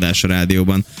nincsen élőadás a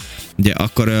rádióban, ugye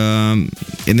akkor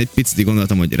én egy picit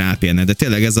gondoltam, hogy rápérne, de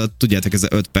tényleg tudjátok, ez a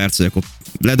 5 perc, hogy akkor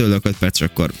ledőlök 5 perc, és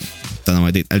akkor talán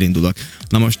majd elindulok.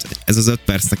 Na most ez az 5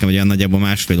 perc nekem olyan nagyjából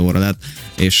másfél óra lett,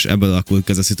 és ebből alakult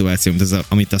ez a szituáció,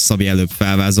 amit a Szabi előbb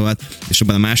felvázolt, és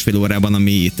abban a másfél órában,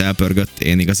 ami itt elpörgött,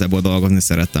 én igazából dolgozni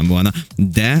szerettem volna.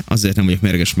 De azért nem vagyok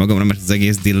mérges magamra, mert az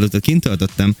egész délelőttet kint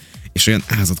töltöttem, és olyan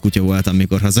ázott kutya voltam,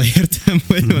 amikor hazaértem,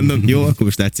 hogy mondom, jó, akkor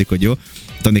most látszik, hogy jó.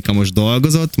 Tanika most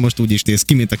dolgozott, most úgy is néz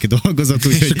ki, mint aki dolgozott.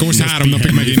 És akkor most 3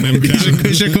 napig megint nem kell.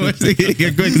 És akkor most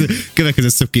következő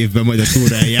szök évben majd a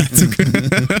túrán játszunk.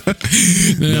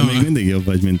 De még mindig jobb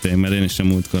vagy, mint én, mert én is a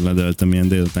múltkor ledöltem ilyen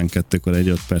délután 2-kor egy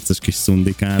 5 perces kis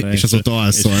szundikára. És azóta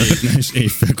alszol. És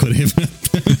éjfélkor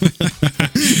ébredtem.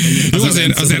 Jó,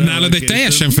 azért nálad egy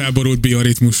teljesen felborult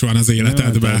bioritmus van az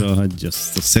életedben.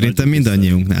 Szerintem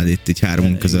mindannyiunknál itt így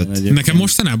hármunk között. Nekem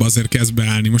mostanában azért kezd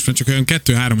beállni, most már csak olyan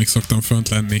 2-3-ig szoktam fönt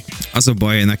lenni. Az a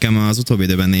baj, nekem az utóbbi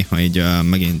időben néha így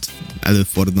megint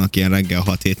előfordulnak ilyen reggel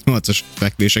 6-7-8-as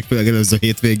fekvések, főleg előző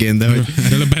hétvégén, de hogy...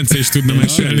 Erről a Bence is tudna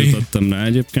mesélni. Jutottam rá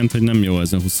egyébként, hogy nem jó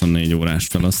ez a 24 órás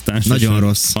felasztás. Nagyon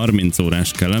rossz. 30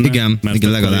 órás kellene. Igen, mert igen,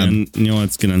 legalább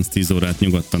 8-9-10 órát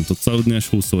nyugodtan tudsz aludni, és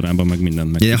 20 órában meg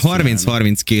mindent meg.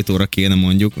 30-32 óra kéne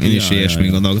mondjuk, én is ilyesmi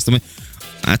gondolkoztam, hogy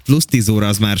hát plusz 10 óra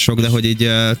az már sok, de hogy így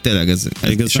tényleg ez...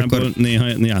 Igazából akkor... néha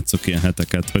játszok ilyen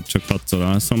heteket, hogy csak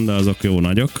 6-szor alszom, de azok jó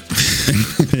nagyok,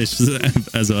 és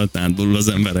ez alatt átbulul az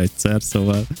ember egyszer,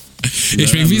 szóval...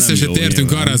 És még vissza se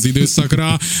tértünk arra az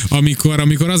időszakra,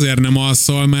 amikor azért nem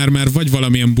alszol, mert vagy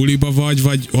valamilyen buliba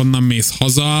vagy onnan mész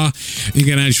haza.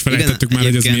 Igen, el is felejtettük már,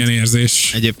 hogy ez milyen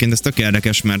érzés. Egyébként ez tök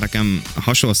érdekes, mert nekem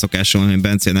hasonló szokásom, mint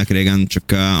Bencének régen,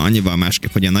 csak annyival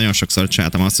másképp, hogy én nagyon sokszor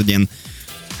csináltam azt, hogy én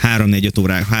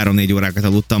 3-4 órákat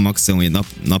aludtam maximum egy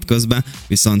napközben,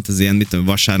 viszont az ilyen, mit tudom,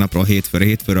 vasárnapról,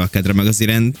 hétfőről, kedre meg azért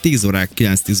ilyen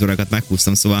 9-10 órákat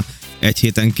meghúztam, szóval egy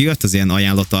héten kijött az ilyen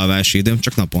ajánlott alvási időm,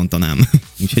 csak naponta nem.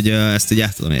 Úgyhogy ezt így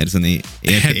át tudom érezni,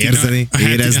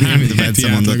 amit a Bence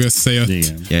mondott.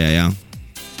 Összejött. Ja.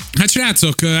 Hát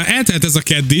srácok, eltelt ez a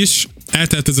kedd is,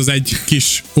 eltelt ez az egy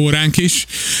kis óránk is,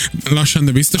 lassan,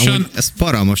 de biztosan. Amúgy ez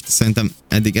para most, szerintem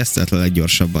eddig ezt telt a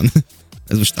leggyorsabban.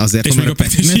 Ez most azért van, mert a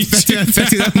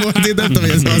Peti nem volt, én nem tudom,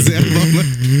 hogy ez azért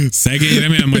van. Szegény,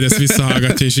 remélem majd ezt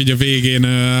visszahallgatja, és így a végén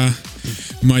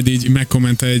majd így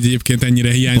megkommentelj, egyébként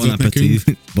ennyire hiányzott nekünk.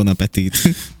 Bon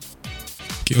appetit.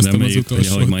 Kihoztam az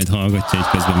utolsót. Hogy majd hallgatja, így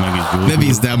közben meg is gyógyul. Ne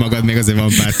bízd el magad, még azért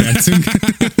van pár percünk.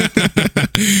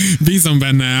 Bízom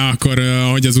benne akkor,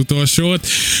 hogy az utolsót.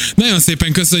 Nagyon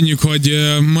szépen köszönjük, hogy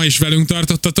ma is velünk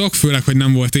tartottatok, főleg, hogy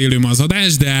nem volt élő ma az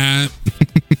adás, de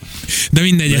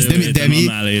mindegy.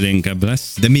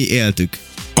 De mi éltük.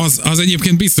 Az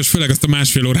egyébként biztos, főleg azt a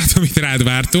másfél órát, amit rád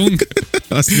vártunk.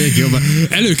 Azt még jobban.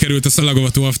 Előkerült a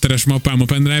Szalagavato afteres mappám a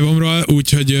pendrive-omról,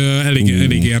 úgyhogy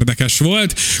elég érdekes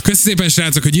volt. Köszönöm szépen,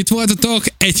 srácok, hogy itt voltatok.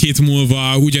 Egy hét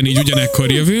múlva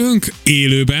ugyanekkor jövünk,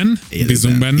 élőben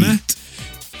bízunk benne. Itt.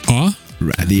 A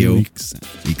Radio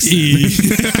X.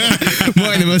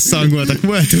 Majdnem összehangoltak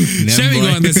voltunk. Semmi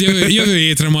gond, ez jövő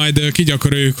hétre majd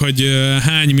kigyakoroljuk, hogy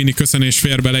hány mini köszönés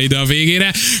fér bele ide a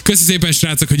végére. Köszönöm szépen,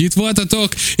 srácok, hogy itt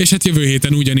voltatok, és hát jövő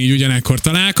héten ugyanekkor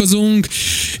találkozunk.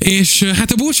 És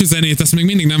hát a búcsú zenét azt még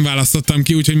mindig nem választottam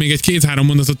ki, úgyhogy még egy 2-3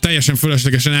 mondatot teljesen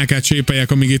fölöslegesen el kell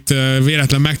csépeljek, amíg itt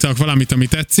véletlen megtalálok valamit, ami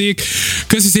tetszik.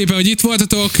 Köszönöm szépen, hogy itt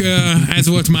voltatok. Ez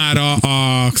volt már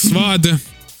a XQUAD.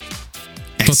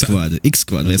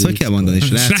 X-Squad, ezt hogy kell mondani,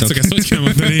 srácok? Ezt hogy kell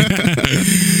mondani?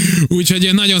 Úgyhogy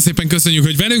nagyon szépen köszönjük,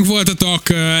 hogy velünk voltatok.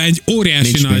 Egy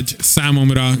óriási nagy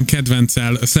számomra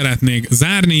kedvenccel szeretnék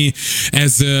zárni.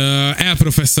 Ez El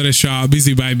Professor és a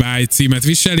Busy Bye Bye címet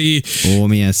viseli. Ó,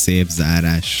 milyen szép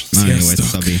zárás. Nagyon jó vagy,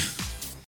 Szabi.